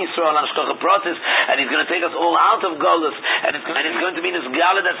Klal Yisrael and Shkocha Pratis, and He's going to take us all out of Golus, and it's going to be this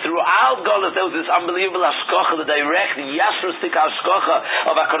Gala that throughout Golus there was this unbelievable Hashkocha, the direct Yashrustik Hashkocha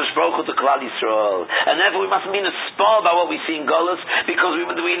of HaKadosh Baruch Hu to Klal Yisrael. And therefore we mustn't be in a spar by what we see in Golus, because we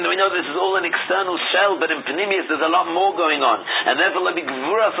know this is all an external shell, but in Pnimius there's a lot more going on. And therefore so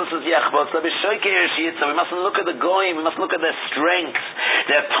we mustn't look at the Goyim, we must look at their strength,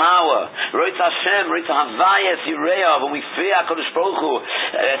 their power. Roitz Hashem, Roitz Havayas Yireah, when we fear HaKadosh Baruch Hu,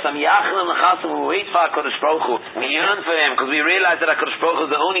 we wait for HaKadosh Baruch Hu, we yearn for Him, because we realize that HaKadosh Baruch Hu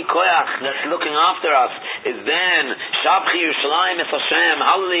is the only koyach that's looking after us. Is then Shabchi Yerushalayim Es Hashem,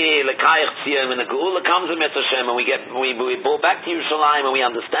 Hallelujah Lekayach Tziyam, and the Geula comes with Es Hashem, and we go back to Yerushalayim, and we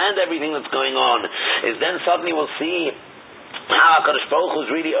understand everything that's going on. Is then suddenly we'll see how HaKadosh Baruch Hu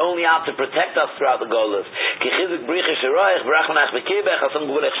is really only out to protect us throughout the Golus. It's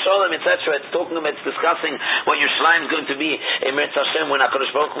talking about, it's discussing what Yerushalayim is going to be in Meretz Hashem when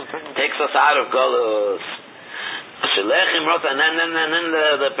HaKadosh Baruch Hu takes us out of Golus. And then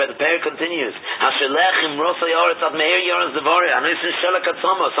the pair continues. Sometimes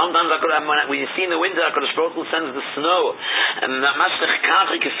when you see in the winter, HaKadosh Baruch Hu sends the snow, and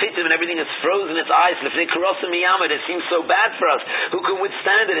and everything is frozen, its ice. It seems so bad for us. Who can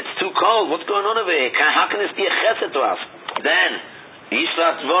withstand it? It's too cold. What's going on over here? How can this be a chesed to us? Then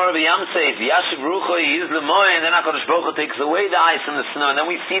Yishlat Dvor V'Yamseif Yashiv Rucho Yiz L'Moy, and then HaKadosh Baruch Hu takes away the ice and the snow, and then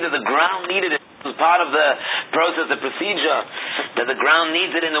we see that the ground needed it. It was part of the process, the procedure, that the ground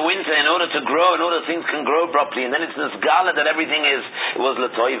needs it in the winter in order to grow, in order things can grow properly. And then it's this gala that everything was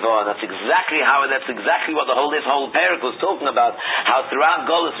l'toiva. That's exactly what this whole parak was talking about. How throughout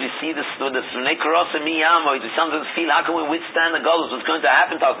Golus we see this nekros and miyamo. We sometimes feel, how can we withstand the Golus? What's going to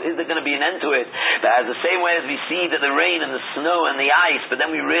happen to us? Is there going to be an end to it? But as the same way as we see that the rain and the snow and the ice, but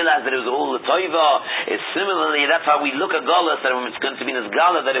then we realize that it was all l'toiva. It's similarly, that's how we look at Golus, that it's going to be this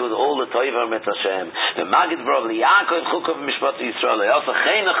gala, that it was all l'toiva. Hashem. The Magid Brov Yaakov Chukov Mishpat Yisrael. Also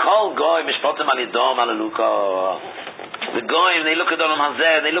Chein Chol Goy Mishpatim Alidom Alaluka. The Goyim, they look at Olam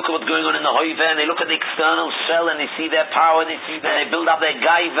Hazeh, they look at what's going on in the Hoive, and they look at the external shell, and they see their power, they build up their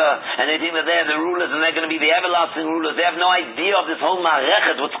gaiva, and they think that they're the rulers, and they're going to be the everlasting rulers. They have no idea of this whole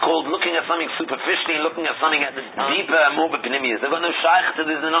Marechet, what's called looking at something superficially, looking at something at the deeper and more bepinimius. They've got no shaykh to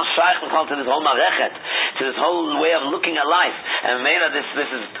this, they're not shaykh to this whole Marechet, to this whole way of looking at life. And Mela, this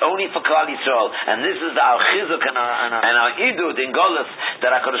is only for Klal Yisrael, and this is our chizuk and our idud in Golus,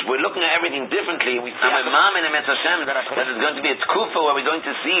 that we're looking at everything differently. We see a mom in Emetz Hashem, that there's going to be a tkufa where we're going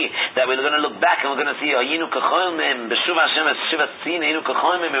to see that we're going to look back and we're going to see Yinu Kachomim, Beshuv Hashem as Shivat Tzina, Yinu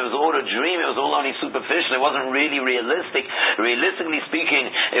Kachomim. It was all a dream. It was all only superficial. It wasn't really realistic. Realistically speaking,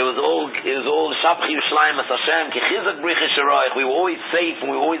 it was all Shabchi Yerushalayim as Hashem Ki Chizak Bricha Sharaich. We were always safe and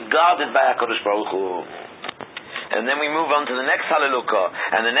we were always guarded by HaKadosh Baruch Hu. And then we move on to the next Hallelujah.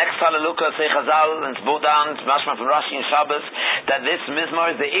 And the next Hallelujah, say Chazal, and it's brought down, Mashma from Rashi and Shabbos, that this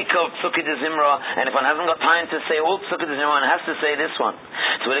Mizmor is the Ikka of Psukkah de Zimra, and if one hasn't got time to say all Psukkah de Zimra, one has to say this one.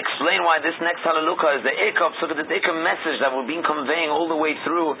 So we'll explain why this next Hallelujah is the Ikka of Psukkah, the Ikka message that we've been conveying all the way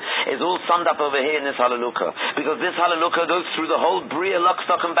through is all summed up over here in this Hallelujah. Because this Hallelujah goes through the whole Bria, lock,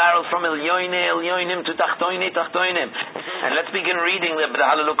 stock, and barrel, from Elyonim to Tachtoinim. And let's begin reading the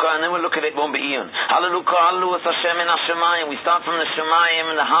Hallelujah, and then we'll look at it one be'iyun. Hallelujah, Hashem in Hashemayim. We start from the Shemayim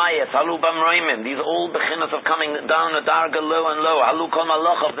and the highest. Halu Bamroimim. These are all bechinos of coming down the darga low and low. Halu Kol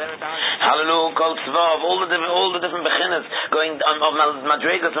Malachov. Halu Kol Tzvav. All the different bechinos going of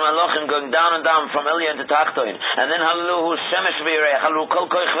Madregas and Malachim going down and down from Elyon to Tachtoin. And then Halu Shemesh V'Yireh. Halu Kol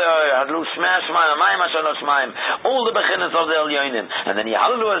Koich V'Yireh. Halu Shmei Shmayim. Mayim Hashem Shmayim. All the bechinos of the Elyonim. And then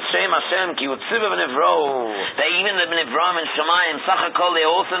Halu Hashem Ki Utziva V'Nivro. They even the Nivrom and Shemayim. Sachakol they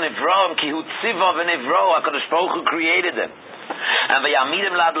also Nivrom Ki Utziva V'Nivro. HaKadosh Baruch Who created them. And these are the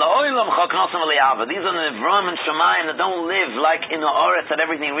Nivram and Shemayim that don't live like in the Oretz, that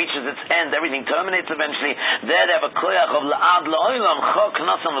everything reaches its end, everything terminates eventually. There they have a koyach of La'ad La'olam Chok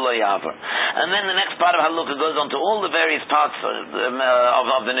Nosam V'Lo'yavar. And then the next part of Halukah goes on to all the various parts of the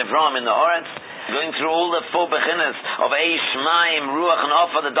Nivram in the Oretz, going through all the four bechinas of Eish, Maim, Ruach, and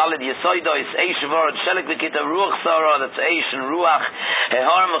Ofa, the Dalit Yesoidois, Eish, Vord, Shelik, Vikita, Ruach, Sarah, that's Eish and Ruach,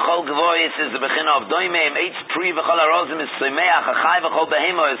 Hehar, Mechol, Gvois is the bechina of Doimeim, Eitz, Pri, V'chol, Arozim, is Semeach, Achai, V'chol,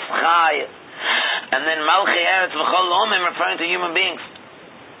 Behemo, is Chai. And then Malchei Eretz V'chol Omim referring to human beings.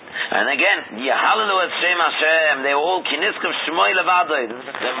 And again, Yehalalu et Shem Hashem, they were all Kiniskav Shmoy Levadoi.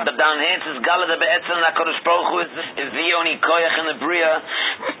 The down here it says Gala de Be'etzem HaKadosh Baruch Hu is the only Koyach in the Bria.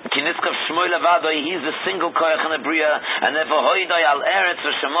 Kiniskav Shmoy Levadoi, he's the single Koyach in the Bria. And therefore Hoidoi al Eretz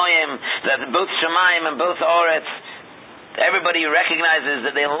V'Shemoyim, that both Shemayim and both Oretz, everybody recognizes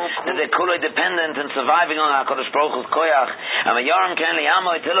that they're kuloi dependent and surviving on HaKadosh Baruch Hu's koyach. And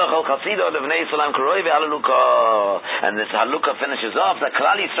this halukah finishes off that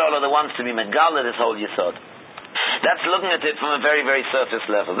Klal Yisrael are the ones to be megala this whole yisod. That's looking at it from a very, very surface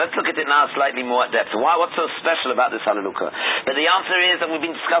level. Let's look at it now slightly more at depth. What's so special about this halukah? But the answer is that we've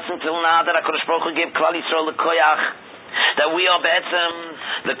been discussing till now that HaKadosh Baruch Hu gave Klal Yisrael the koyach, that we are be'etzem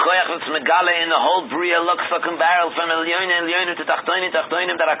the koyach that's megala in the whole bria looks like a barrel from elyonim to tachtonim, that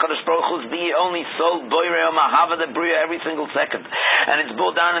HaKadosh Baruch Hu is the only soul boirei or mahava the bria every single second, and it's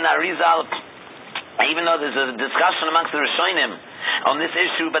brought down in Arizal. Even though there's a discussion amongst the Rishonim on this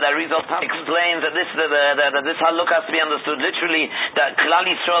issue, but Arizal explains that this halukah has to be understood literally, that Klal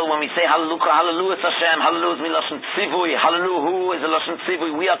Yisrael, when we say halukah, hallelujah Hashem, hallelujah is miloshen tzivui, hallelujah is a loshen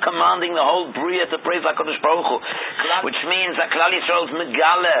tzivui, we are commanding the whole bria to praise HaKadosh Baruch Hu, which means that Klal Yisrael is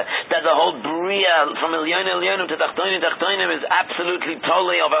megala, that the whole bria from elyonim to tachtonim is absolutely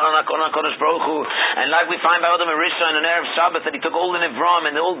totally on HaKadosh Baruch Hu. And like we find by Adam Rishon and Erev Shabbos, that he took all the Nevram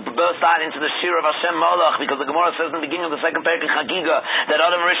and they all burst out into the Shir of Hashem Malach, because the Gemara says in the beginning of the second parak in Chagiga that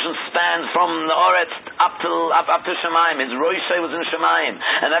Adam Rishon spans from the Oretz up to Shemaim. His Roshei was in Shemaim,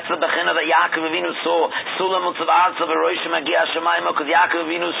 and that's the Bechina that Yaakov Avinu saw. Sulam Utzav Arzav Roshei Magia Shemaim, because Yaakov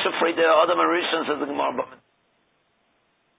Avinu is Shufrei the Adam Rishon, says the Gemara.